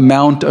 No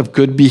amount of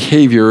good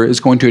behavior is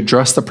going to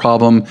address the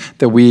problem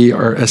that we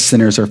are as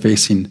sinners are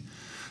facing.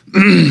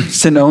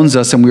 Sin owns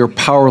us and we are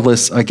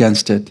powerless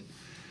against it.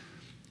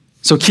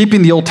 So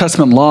keeping the Old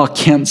Testament law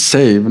can't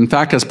save. In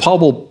fact, as Paul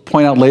will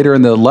point out later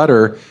in the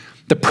letter,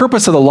 the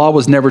purpose of the law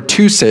was never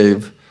to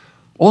save.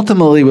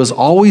 Ultimately, it was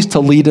always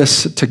to lead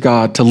us to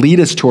God, to lead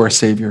us to our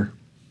Savior.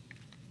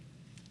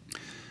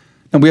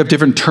 And we have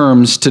different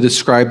terms to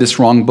describe this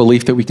wrong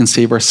belief that we can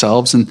save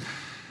ourselves.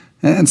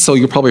 And so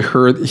you'll probably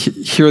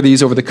hear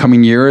these over the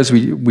coming year as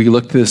we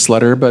look to this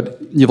letter, but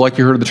you've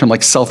likely heard of the term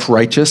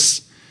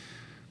self-righteous.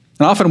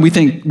 And often we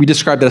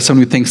describe that as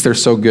someone who thinks they're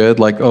so good,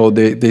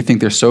 they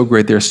think they're so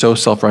great, they're so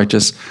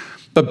self-righteous.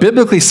 But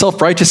biblically,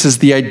 self-righteous is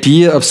the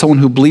idea of someone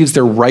who believes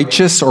they're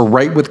righteous or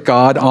right with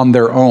God on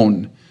their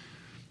own.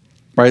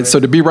 Right? So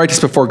to be righteous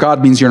before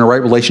God means you're in a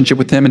right relationship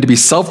with him, and to be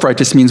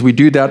self-righteous means we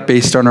do that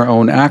based on our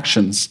own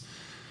actions.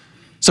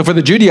 So for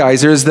the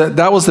Judaizers,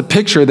 that was the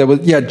picture that was,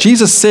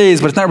 Jesus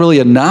saves, but it's not really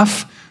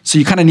enough, so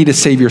you kind of need to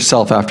save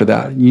yourself after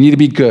that. You need to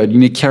be good. You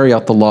need to carry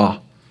out the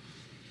law.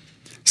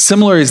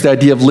 Similar is the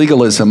idea of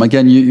legalism.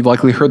 Again, you've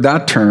likely heard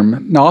that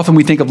term. Now, often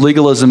we think of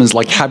legalism as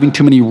like having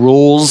too many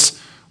rules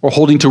or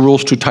holding to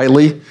rules too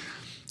tightly.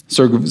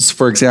 So,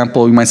 for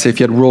example, you might say if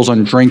you had rules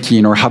on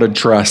drinking or how to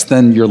dress,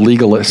 then you're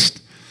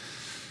legalist.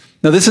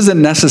 Now, this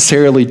isn't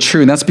necessarily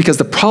true, and that's because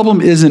the problem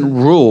isn't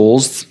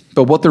rules,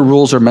 but what the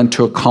rules are meant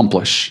to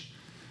accomplish.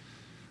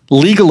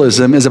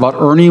 Legalism is about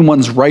earning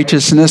one's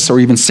righteousness or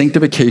even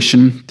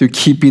sanctification through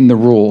keeping the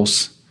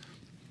rules,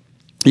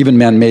 even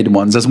man-made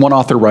ones. As one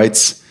author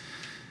writes,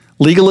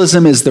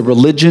 legalism is the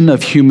religion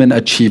of human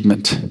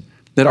achievement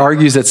that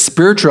argues that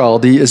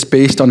spirituality is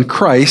based on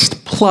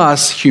Christ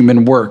plus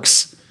human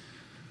works.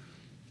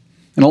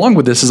 And along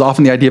with this is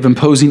often the idea of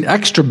imposing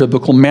extra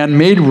biblical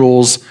man-made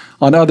rules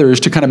on others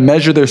to kind of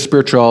measure their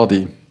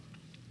spirituality.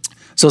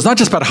 So it's not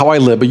just about how I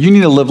live, but you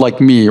need to live like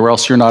me or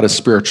else you're not as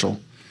spiritual.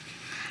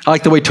 I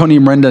like the way Tony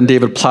Miranda and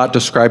David Platt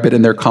describe it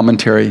in their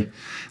commentary.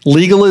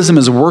 Legalism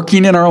is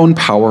working in our own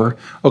power,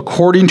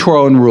 according to our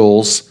own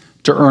rules,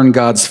 to earn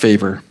God's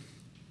favor.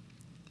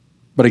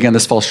 But again,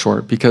 this falls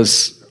short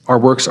because our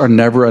works are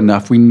never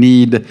enough. We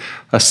need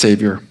a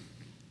Savior.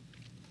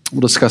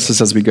 We'll discuss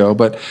this as we go,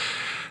 but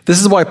this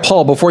is why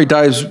Paul, before he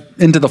dives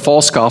into the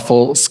false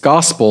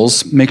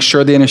gospels, makes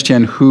sure they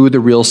understand who the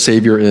real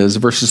Savior is.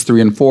 Verses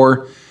 3 and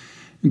 4,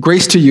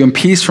 grace to you and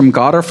peace from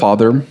God our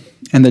Father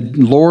and the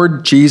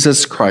Lord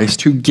Jesus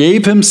Christ, who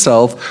gave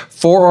himself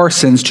for our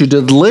sins to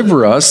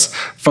deliver us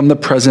from the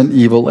present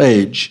evil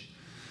age.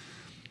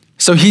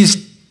 So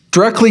he's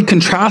directly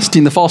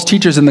contrasting the false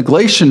teachers in the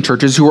Galatian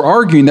churches who are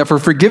arguing that for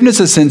forgiveness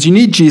of sins, you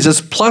need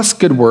Jesus plus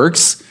good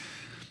works.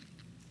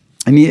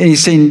 And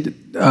he's saying,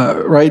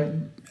 right?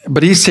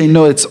 But he's saying,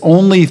 no, it's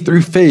only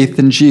through faith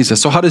in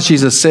Jesus. So how does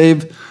Jesus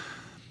save?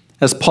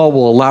 As Paul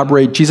will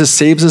elaborate, Jesus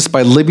saves us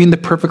by living the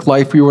perfect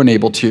life we were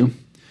unable to,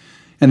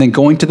 and then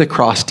going to the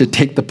cross to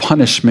take the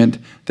punishment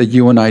that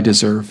you and I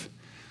deserve.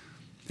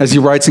 As he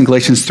writes in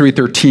Galatians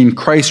 3:13,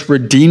 Christ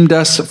redeemed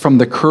us from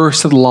the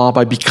curse of the law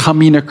by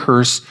becoming a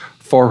curse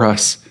for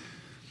us.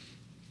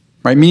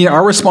 Right? Meaning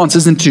our response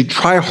isn't to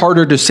try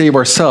harder to save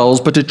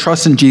ourselves, but to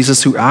trust in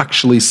Jesus who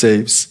actually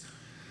saves.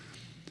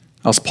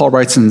 As Paul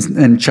writes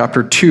in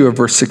chapter 2 of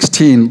verse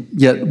 16,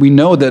 yet we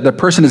know that a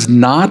person is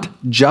not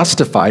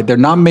justified. They're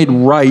not made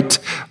right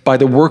by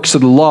the works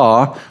of the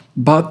law,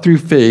 but through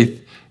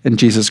faith in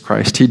Jesus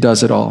Christ. He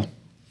does it all.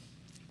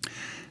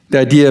 The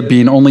idea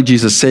being only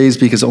Jesus saves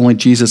because only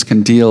Jesus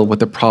can deal with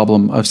the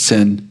problem of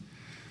sin.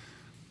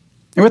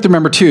 And we have to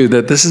remember, too,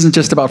 that this isn't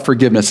just about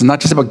forgiveness. It's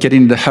not just about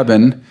getting into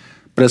heaven,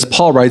 but as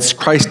Paul writes,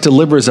 Christ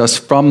delivers us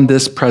from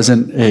this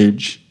present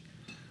age.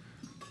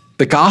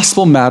 The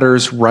gospel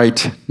matters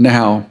right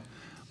now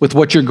with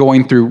what you're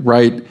going through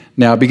right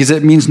now, because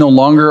it means no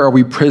longer are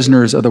we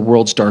prisoners of the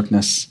world's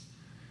darkness.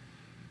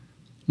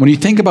 When you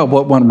think about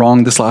what went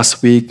wrong this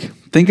last week,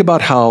 think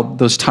about how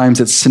those times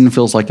that sin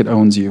feels like it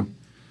owns you.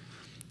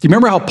 Do you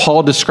remember how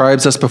Paul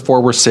describes us before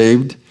we're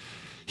saved?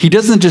 He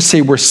doesn't just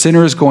say we're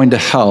sinners going to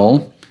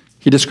hell.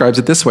 He describes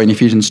it this way in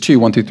Ephesians 2,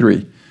 1 through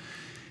 3.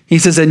 He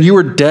says, and you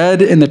were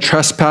dead in the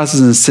trespasses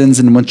and sins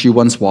in which you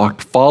once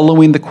walked,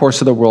 following the course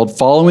of the world,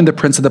 following the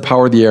prince of the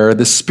power of the air,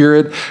 the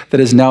spirit that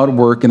is now at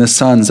work in the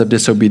sons of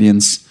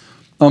disobedience,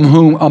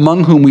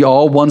 among whom we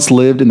all once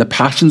lived in the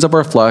passions of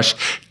our flesh,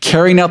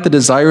 carrying out the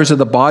desires of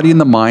the body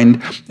and the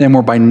mind, and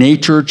were by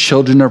nature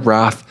children of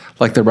wrath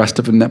like the rest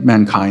of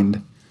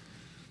mankind.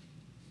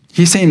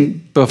 He's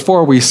saying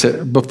before we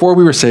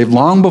were saved,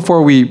 long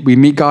before we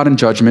meet God in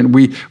judgment,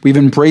 we've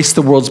embraced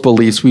the world's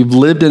beliefs. We've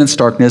lived in its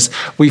darkness.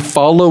 We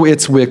follow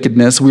its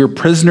wickedness. We are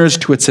prisoners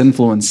to its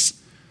influence.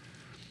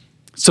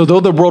 So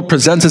though the world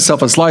presents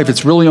itself as life,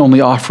 it's really only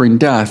offering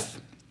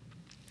death.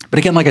 But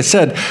again, like I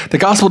said, the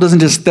gospel doesn't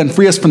just then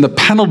free us from the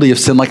penalty of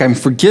sin, like I'm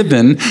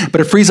forgiven,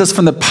 but it frees us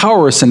from the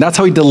power of sin. That's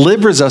how he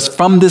delivers us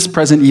from this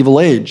present evil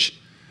age.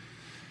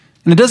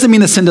 And it doesn't mean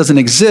that sin doesn't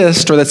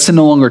exist or that sin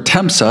no longer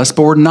tempts us,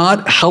 but we're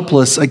not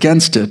helpless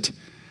against it.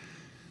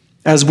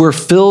 As we're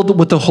filled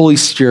with the Holy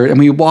Spirit and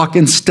we walk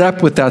in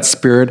step with that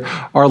Spirit,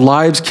 our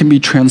lives can be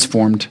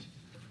transformed.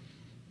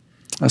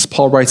 As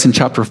Paul writes in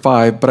chapter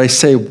 5, but I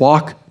say,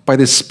 walk by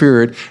the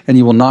Spirit and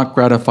you will not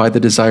gratify the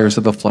desires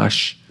of the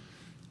flesh.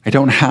 I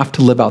don't have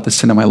to live out the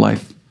sin in my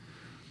life.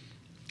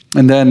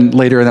 And then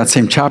later in that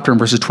same chapter, in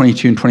verses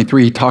 22 and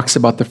 23, he talks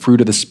about the fruit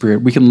of the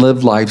Spirit. We can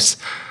live lives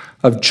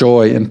of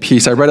joy and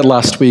peace. I read it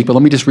last week, but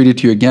let me just read it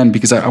to you again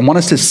because I want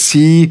us to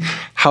see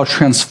how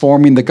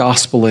transforming the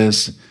gospel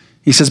is.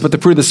 He says, but the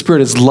fruit of the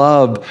Spirit is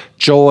love,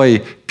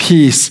 joy,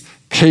 peace,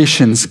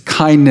 patience,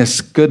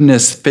 kindness,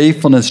 goodness,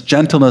 faithfulness,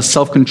 gentleness,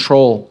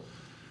 self-control.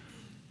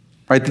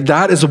 Right?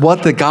 That is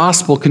what the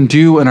gospel can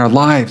do in our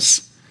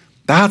lives.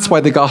 That's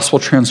why the gospel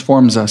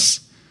transforms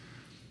us.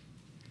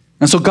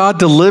 And so God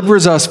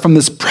delivers us from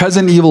this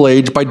present evil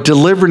age by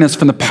delivering us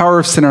from the power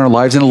of sin in our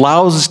lives and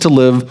allows us to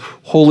live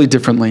wholly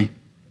differently.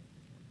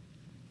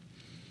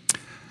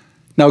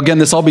 Now, again,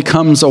 this all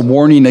becomes a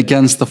warning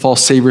against the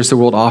false saviors the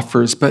world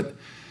offers. But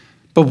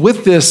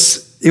with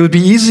this, it would be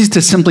easy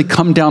to simply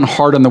come down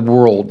hard on the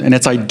world and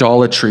its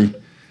idolatry.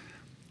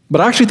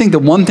 But I actually think that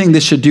one thing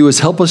this should do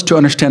is help us to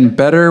understand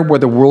better where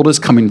the world is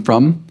coming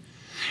from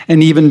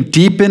and even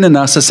deepen in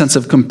us a sense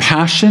of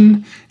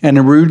compassion and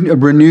a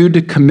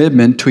renewed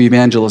commitment to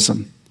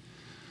evangelism.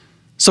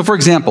 So for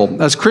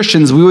example, as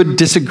Christians, we would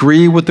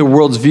disagree with the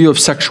world's view of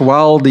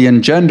sexuality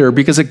and gender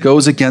because it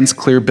goes against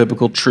clear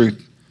biblical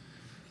truth.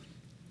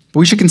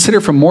 But we should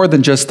consider from more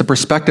than just the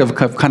perspective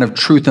of kind of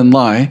truth and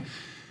lie.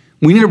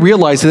 We need to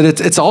realize that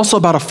it's also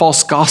about a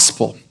false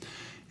gospel.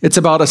 It's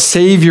about a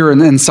savior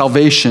and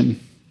salvation.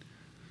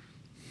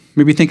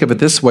 Maybe think of it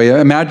this way.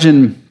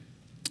 Imagine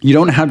you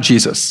don't have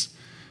Jesus.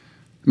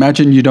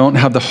 Imagine you don't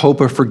have the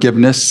hope of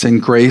forgiveness and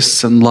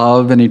grace and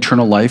love and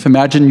eternal life.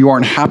 Imagine you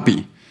aren't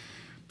happy.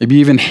 Maybe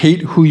you even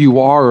hate who you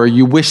are, or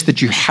you wish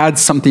that you had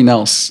something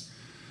else.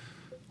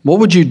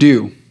 What would you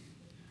do?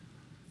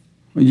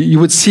 You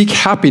would seek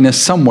happiness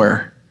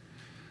somewhere.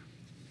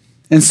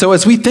 And so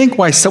as we think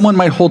why someone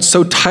might hold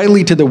so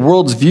tightly to the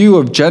world's view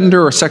of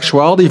gender or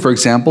sexuality, for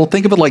example,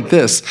 think of it like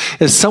this.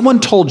 If someone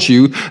told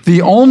you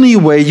the only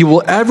way you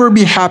will ever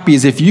be happy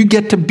is if you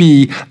get to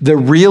be the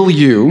real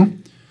you,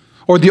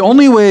 or the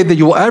only way that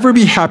you will ever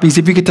be happy is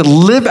if you get to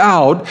live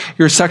out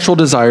your sexual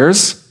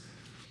desires,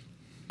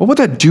 what would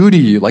that do to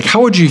you? Like,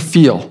 how would you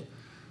feel?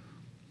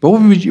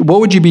 What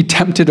would you be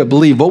tempted to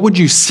believe? What would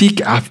you seek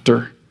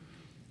after?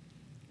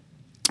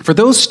 For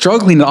those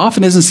struggling, it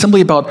often isn't simply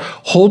about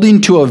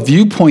holding to a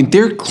viewpoint.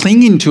 They're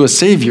clinging to a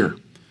Savior.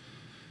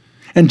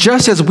 And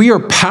just as we are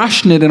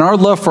passionate in our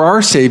love for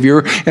our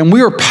Savior, and we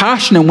are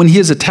passionate when He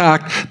is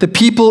attacked, the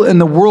people in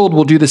the world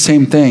will do the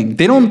same thing.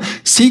 They don't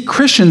see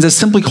Christians as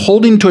simply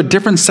holding to a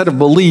different set of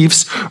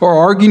beliefs or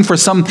arguing for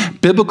some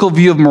biblical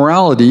view of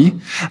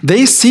morality.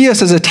 They see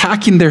us as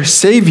attacking their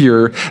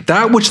Savior,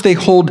 that which they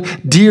hold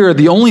dear,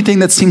 the only thing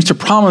that seems to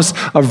promise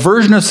a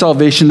version of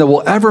salvation that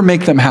will ever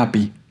make them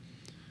happy.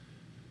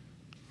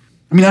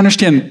 I mean,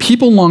 understand,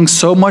 people long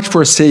so much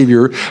for a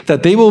Savior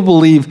that they will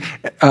believe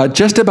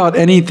just about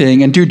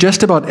anything and do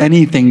just about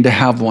anything to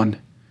have one.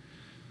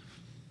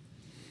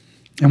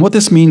 And what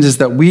this means is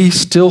that we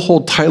still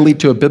hold tightly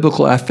to a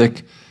biblical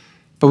ethic,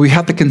 but we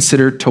have to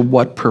consider to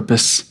what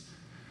purpose?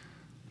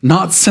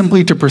 Not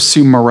simply to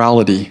pursue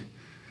morality.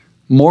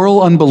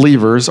 Moral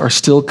unbelievers are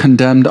still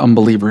condemned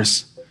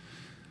unbelievers.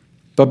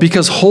 But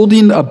because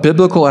holding a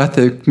biblical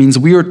ethic means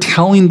we are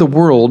telling the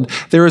world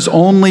there is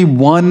only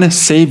one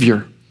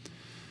Savior.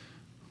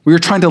 We are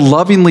trying to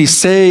lovingly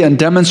say and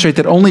demonstrate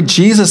that only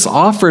Jesus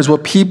offers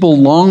what people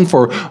long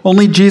for.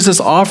 Only Jesus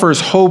offers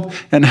hope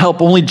and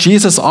help. Only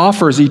Jesus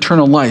offers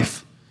eternal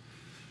life.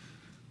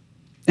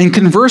 And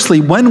conversely,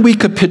 when we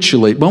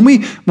capitulate, when we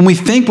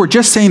think we're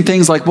just saying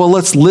things like, well,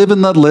 let's live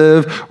and let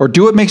live, or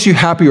do what makes you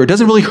happy, or it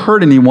doesn't really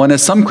hurt anyone,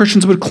 as some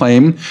Christians would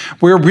claim,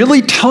 we're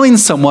really telling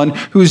someone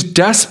who's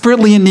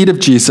desperately in need of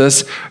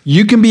Jesus,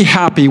 you can be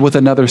happy with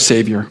another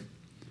Savior.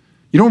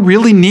 You don't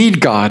really need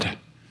God.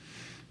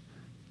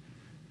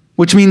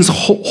 Which means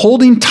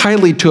holding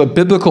tightly to a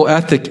biblical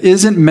ethic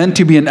isn't meant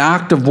to be an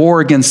act of war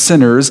against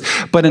sinners,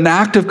 but an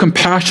act of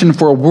compassion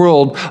for a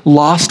world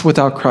lost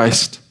without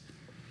Christ.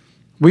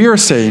 We are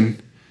saying,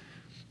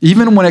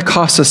 even when it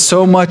costs us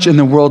so much in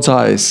the world's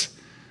eyes,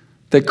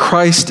 that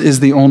Christ is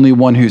the only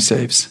one who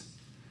saves.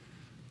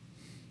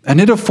 And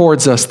it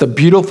affords us the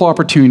beautiful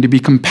opportunity to be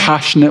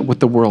compassionate with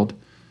the world.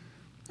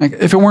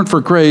 If it weren't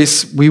for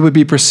grace, we would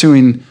be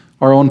pursuing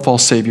our own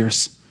false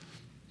saviors.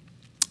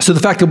 So the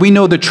fact that we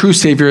know the true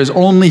Savior is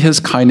only His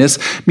kindness,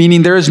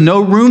 meaning there is no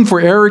room for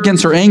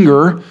arrogance or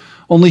anger,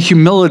 only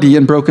humility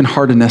and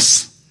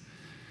brokenheartedness.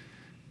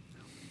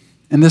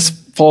 And this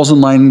falls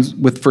in line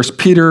with 1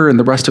 Peter and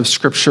the rest of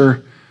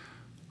Scripture.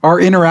 Our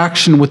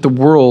interaction with the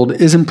world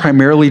isn't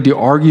primarily to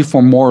argue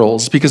for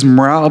morals, because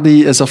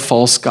morality is a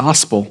false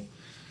gospel,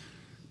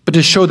 but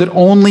to show that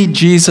only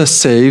Jesus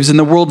saves, and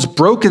the world's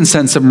broken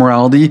sense of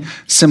morality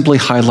simply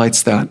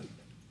highlights that.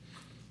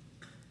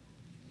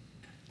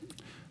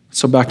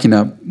 So backing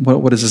up,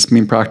 what does this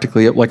mean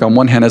practically? Like on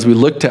one hand, as we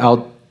look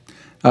to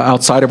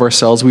outside of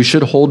ourselves, we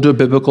should hold to a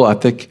biblical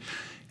ethic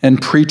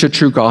and preach a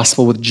true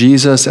gospel with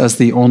Jesus as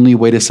the only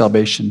way to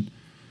salvation.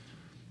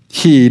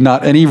 He,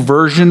 not any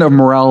version of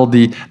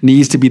morality,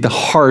 needs to be the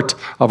heart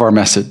of our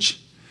message.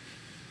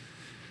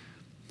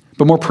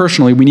 But more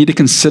personally, we need to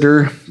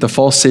consider the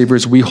false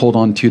saviors we hold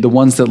on to, the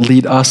ones that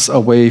lead us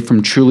away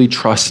from truly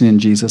trusting in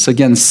Jesus.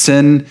 Again,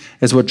 sin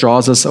is what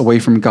draws us away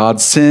from God.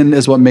 Sin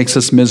is what makes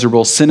us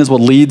miserable. Sin is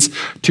what leads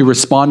to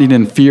responding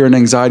in fear and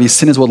anxiety.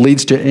 Sin is what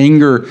leads to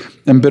anger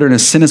and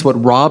bitterness. Sin is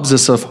what robs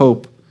us of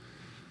hope.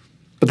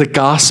 But the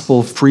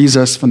gospel frees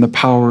us from the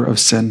power of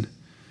sin.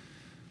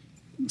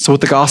 So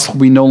with the gospel,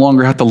 we no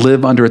longer have to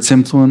live under its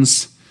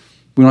influence.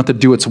 We don't have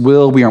to do its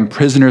will. We aren't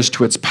prisoners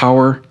to its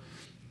power.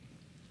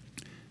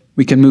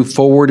 We can move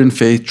forward in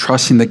faith,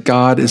 trusting that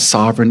God is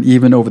sovereign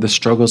even over the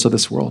struggles of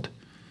this world.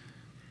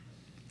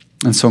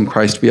 And so in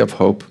Christ we have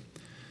hope.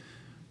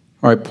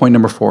 All right, point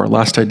number 4,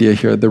 last idea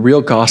here. The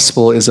real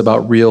gospel is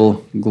about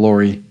real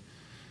glory.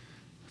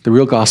 The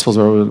real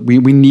gospel is we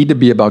need to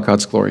be about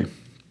God's glory.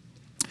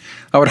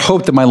 I would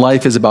hope that my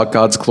life is about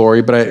God's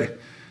glory, but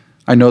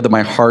I know that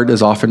my heart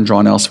is often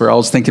drawn elsewhere. I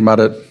was thinking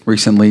about it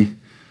recently.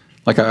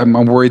 Like I'm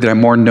worried that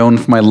I'm more known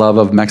for my love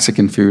of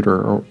Mexican food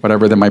or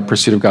whatever than my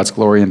pursuit of God's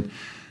glory. And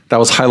that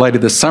was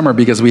highlighted this summer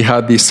because we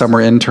had these summer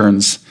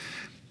interns.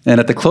 And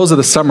at the close of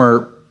the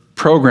summer,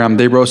 program,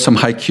 they wrote some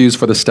haikus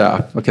for the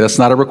staff. Okay, that's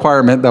not a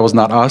requirement. That was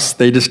not us.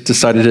 They just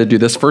decided to do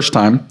this first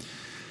time.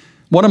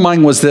 One of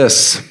mine was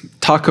this: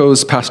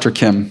 tacos, Pastor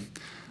Kim.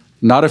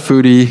 Not a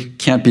foodie,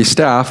 can't be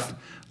staff,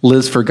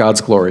 lives for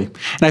God's glory.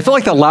 And I feel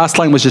like that last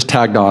line was just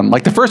tagged on.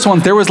 Like the first one,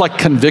 there was like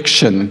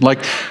conviction. Like,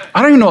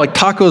 I don't even know, like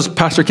tacos,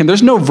 Pastor Kim,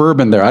 there's no verb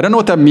in there. I don't know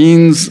what that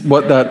means,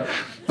 what that...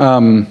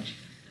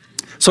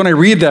 So when I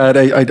read that,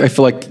 I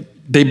feel like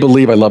they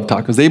believe I love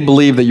tacos. They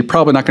believe that you're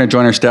probably not going to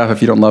join our staff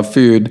if you don't love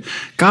food.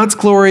 God's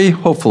glory,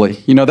 hopefully.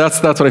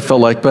 That's what I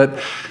felt like. But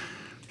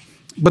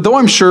though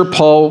I'm sure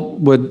Paul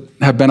would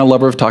have been a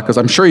lover of tacos,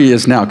 I'm sure he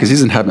is now because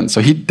he's in heaven.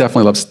 So he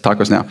definitely loves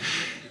tacos now.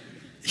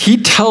 He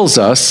tells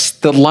us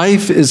that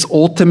life is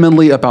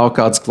ultimately about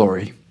God's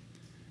glory.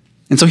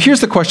 And so here's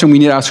the question we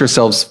need to ask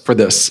ourselves for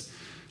this.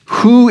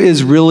 Who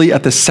is really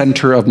at the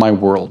center of my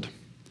world?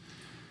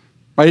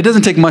 Right? It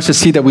doesn't take much to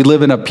see that we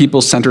live in a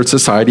people-centered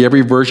society.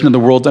 Every version of the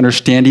world's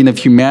understanding of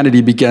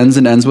humanity begins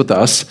and ends with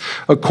us.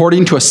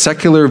 According to a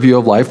secular view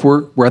of life,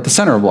 we're at the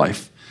center of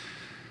life.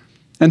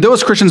 And though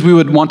as Christians we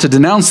would want to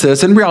denounce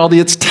this, in reality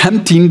it's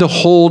tempting to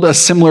hold a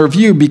similar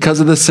view because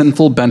of the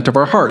sinful bent of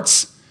our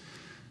hearts.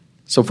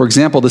 So, for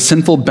example, the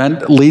sinful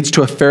bent leads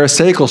to a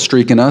pharisaical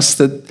streak in us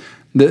that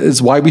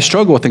is why we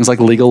struggle with things like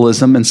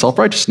legalism and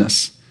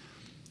self-righteousness.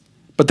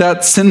 But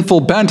that sinful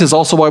bent is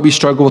also why we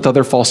struggle with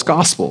other false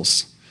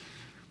gospels.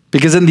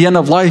 Because in the end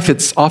of life,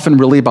 it's often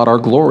really about our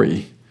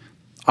glory.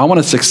 I want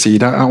to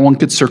succeed. I want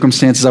good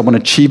circumstances. I want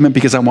achievement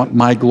because I want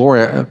my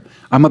glory.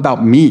 I'm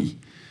about me.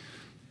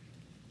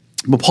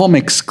 But Paul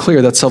makes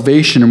clear that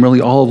salvation and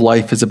really all of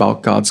life is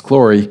about God's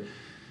glory.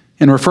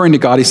 And referring to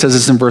God, he says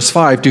this in verse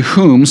 5, to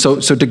whom, so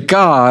to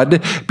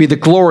God be the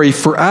glory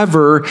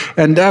forever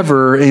and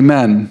ever,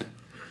 amen.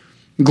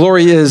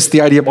 Glory is the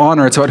idea of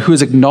honor. It's about who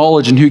is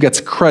acknowledged and who gets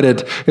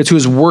credit. It's who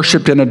is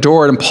worshiped and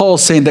adored. And Paul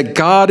is saying that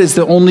God is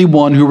the only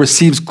one who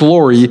receives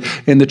glory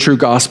in the true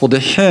gospel. To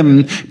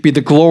him be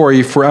the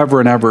glory forever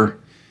and ever.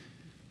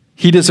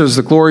 He deserves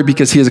the glory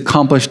because he has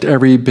accomplished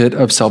every bit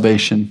of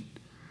salvation.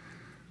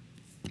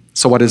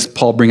 So why does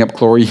Paul bring up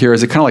glory here?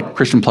 Is it kind of like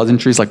Christian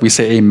pleasantries, like we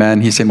say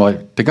amen? He's saying,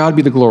 well, to God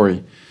be the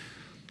glory.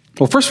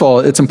 Well, first of all,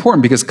 it's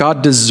important because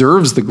God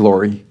deserves the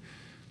glory.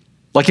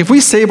 Like if we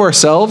save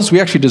ourselves, we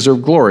actually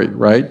deserve glory,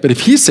 right? But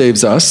if he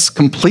saves us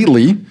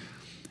completely,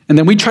 and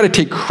then we try to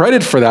take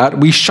credit for that,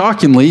 we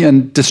shockingly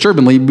and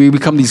disturbingly, we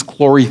become these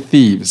glory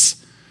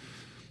thieves.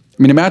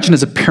 I mean, imagine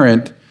as a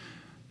parent,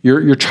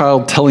 your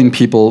child telling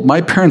people, my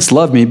parents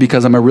love me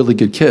because I'm a really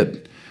good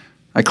kid.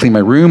 I clean my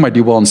room, I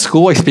do well in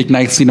school, I speak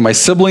nicely to my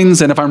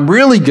siblings, and if I'm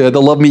really good,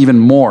 they'll love me even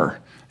more,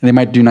 and they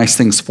might do nice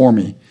things for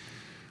me.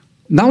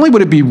 Not only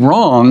would it be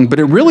wrong, but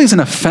it really is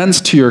an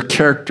offense to your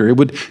character. It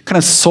would kind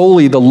of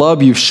sully the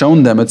love you've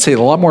shown them. It'd say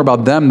a lot more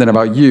about them than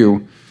about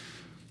you.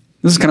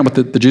 This is kind of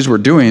what the Jews were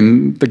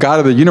doing. The God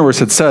of the universe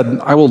had said,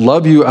 I will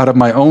love you out of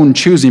my own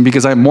choosing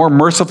because I'm more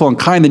merciful and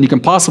kind than you can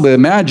possibly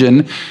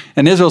imagine.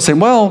 And Israel's saying,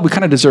 well, we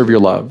kind of deserve your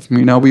love.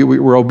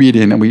 We're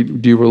obedient and we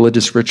do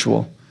religious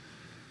ritual.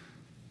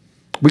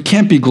 We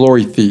can't be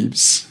glory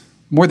thieves.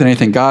 More than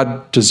anything,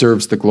 God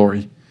deserves the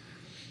glory.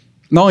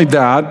 Not only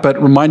that,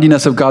 but reminding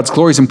us of God's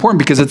glory is important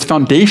because it's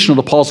foundational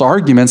to Paul's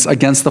arguments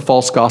against the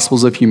false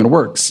gospels of human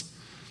works.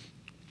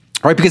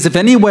 All right, because if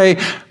any way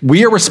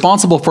we are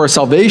responsible for our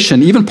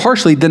salvation, even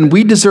partially, then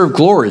we deserve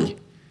glory.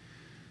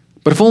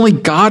 But if only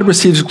God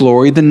receives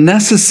glory, then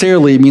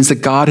necessarily it means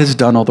that God has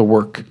done all the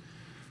work.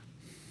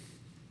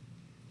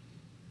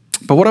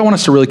 But what I want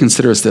us to really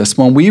consider is this.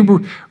 When we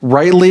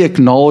rightly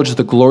acknowledge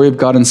the glory of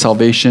God in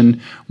salvation,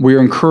 we are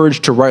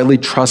encouraged to rightly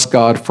trust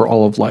God for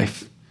all of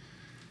life.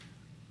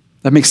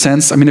 That makes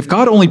sense? I mean, if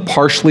God only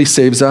partially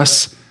saves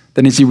us,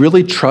 then is he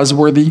really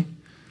trustworthy?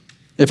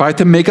 If I have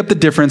to make up the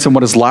difference in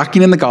what is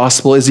lacking in the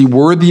gospel, is he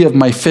worthy of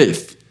my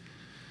faith?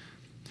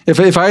 If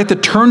I have to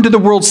turn to the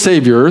world's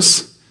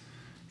saviors,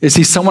 is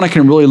he someone I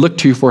can really look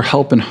to for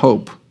help and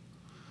hope?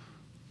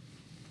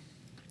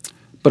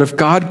 But if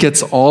God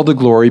gets all the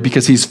glory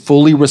because he's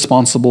fully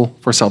responsible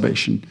for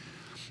salvation,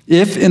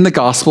 if in the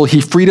gospel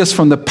he freed us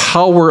from the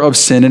power of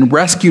sin and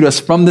rescued us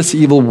from this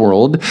evil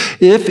world,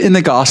 if in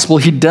the gospel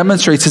he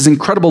demonstrates his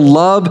incredible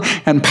love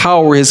and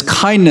power, his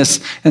kindness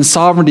and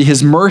sovereignty,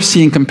 his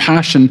mercy and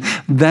compassion,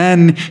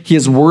 then he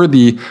is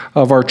worthy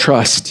of our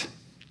trust.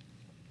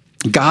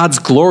 God's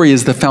glory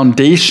is the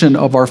foundation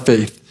of our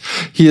faith.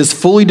 He is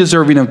fully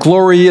deserving of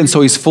glory, and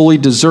so he's fully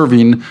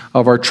deserving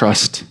of our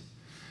trust.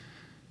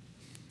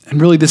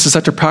 And really, this is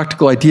such a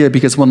practical idea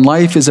because when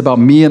life is about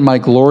me and my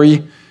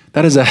glory,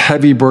 that is a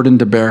heavy burden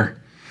to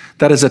bear.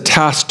 That is a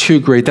task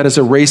too great. That is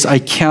a race I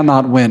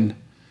cannot win.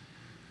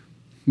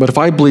 But if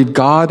I believe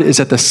God is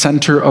at the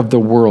center of the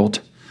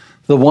world,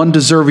 the one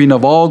deserving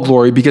of all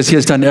glory because he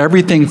has done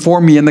everything for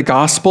me in the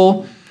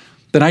gospel,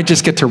 then I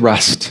just get to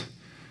rest.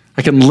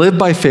 I can live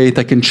by faith.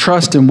 I can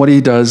trust in what he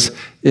does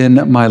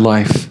in my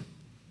life.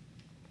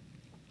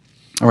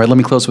 All right, let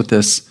me close with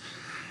this.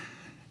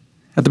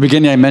 At the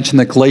beginning, I mentioned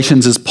that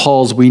Galatians is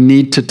Paul's we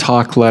need to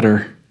talk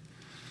letter.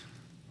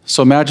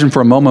 So imagine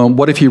for a moment,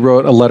 what if he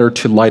wrote a letter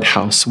to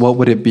Lighthouse? What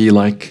would it be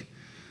like?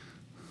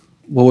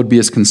 What would be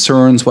his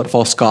concerns? What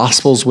false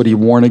gospels would he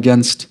warn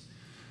against?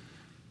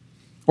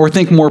 Or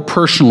think more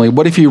personally,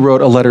 what if he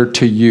wrote a letter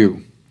to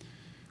you,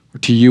 or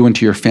to you and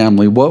to your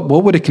family? What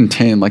would it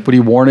contain? Like, would he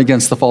warn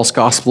against the false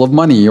gospel of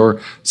money or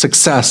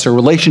success or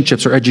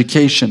relationships or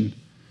education?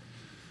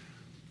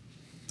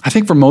 I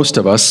think for most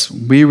of us,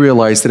 we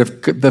realize that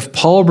if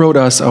Paul wrote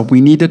us a "we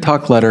need to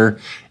talk" letter,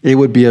 it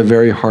would be a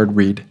very hard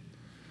read.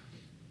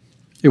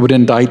 It would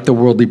indict the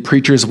worldly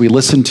preachers we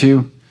listen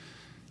to.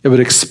 It would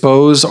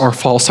expose our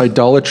false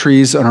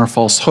idolatries and our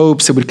false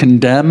hopes. It would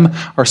condemn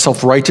our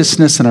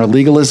self-righteousness and our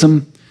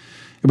legalism.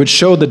 It would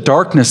show the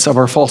darkness of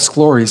our false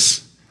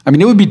glories. I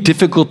mean, it would be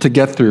difficult to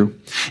get through.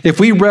 If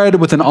we read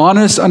with an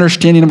honest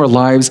understanding of our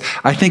lives,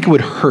 I think it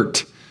would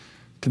hurt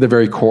to the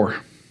very core.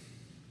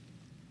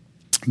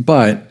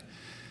 But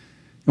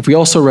if we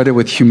also read it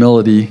with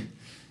humility,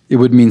 it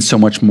would mean so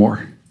much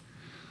more.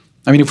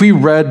 I mean, if we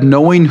read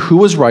knowing who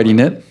was writing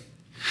it,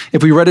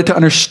 if we read it to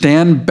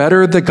understand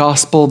better the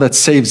gospel that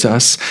saves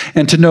us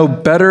and to know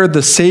better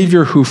the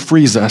Savior who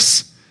frees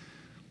us,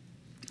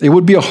 it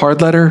would be a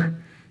hard letter,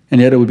 and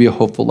yet it would be a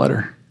hopeful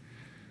letter.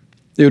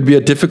 It would be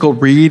a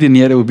difficult read, and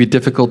yet it would be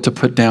difficult to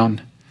put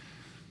down.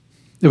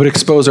 It would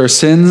expose our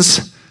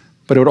sins,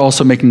 but it would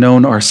also make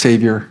known our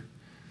Savior.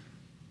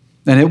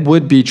 And it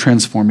would be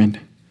transforming.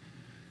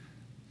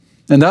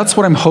 And that's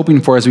what I'm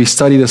hoping for as we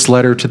study this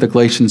letter to the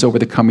Galatians over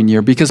the coming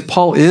year, because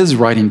Paul is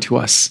writing to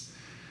us.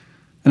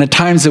 And at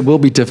times it will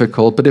be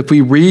difficult, but if we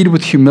read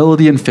with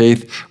humility and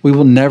faith, we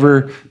will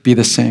never be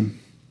the same.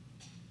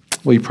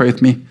 Will you pray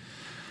with me?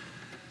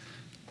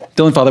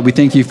 Heavenly Father, we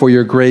thank you for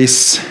your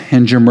grace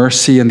and your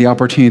mercy and the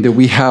opportunity that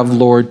we have,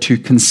 Lord, to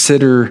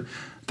consider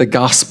the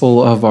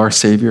gospel of our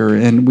Savior.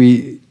 And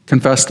we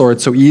confess, Lord,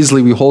 so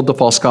easily we hold the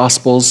false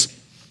gospels.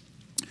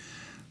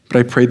 But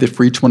I pray that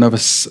for each one of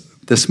us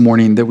this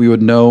morning that we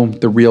would know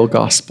the real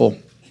gospel.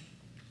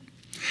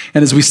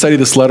 And as we study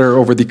this letter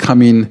over the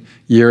coming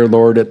year,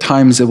 Lord, at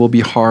times it will be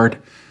hard,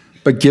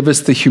 but give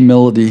us the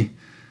humility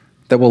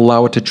that will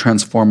allow it to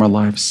transform our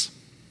lives.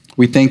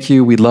 We thank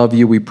you, we love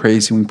you, we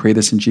praise you, and we pray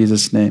this in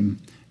Jesus' name.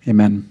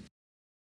 Amen.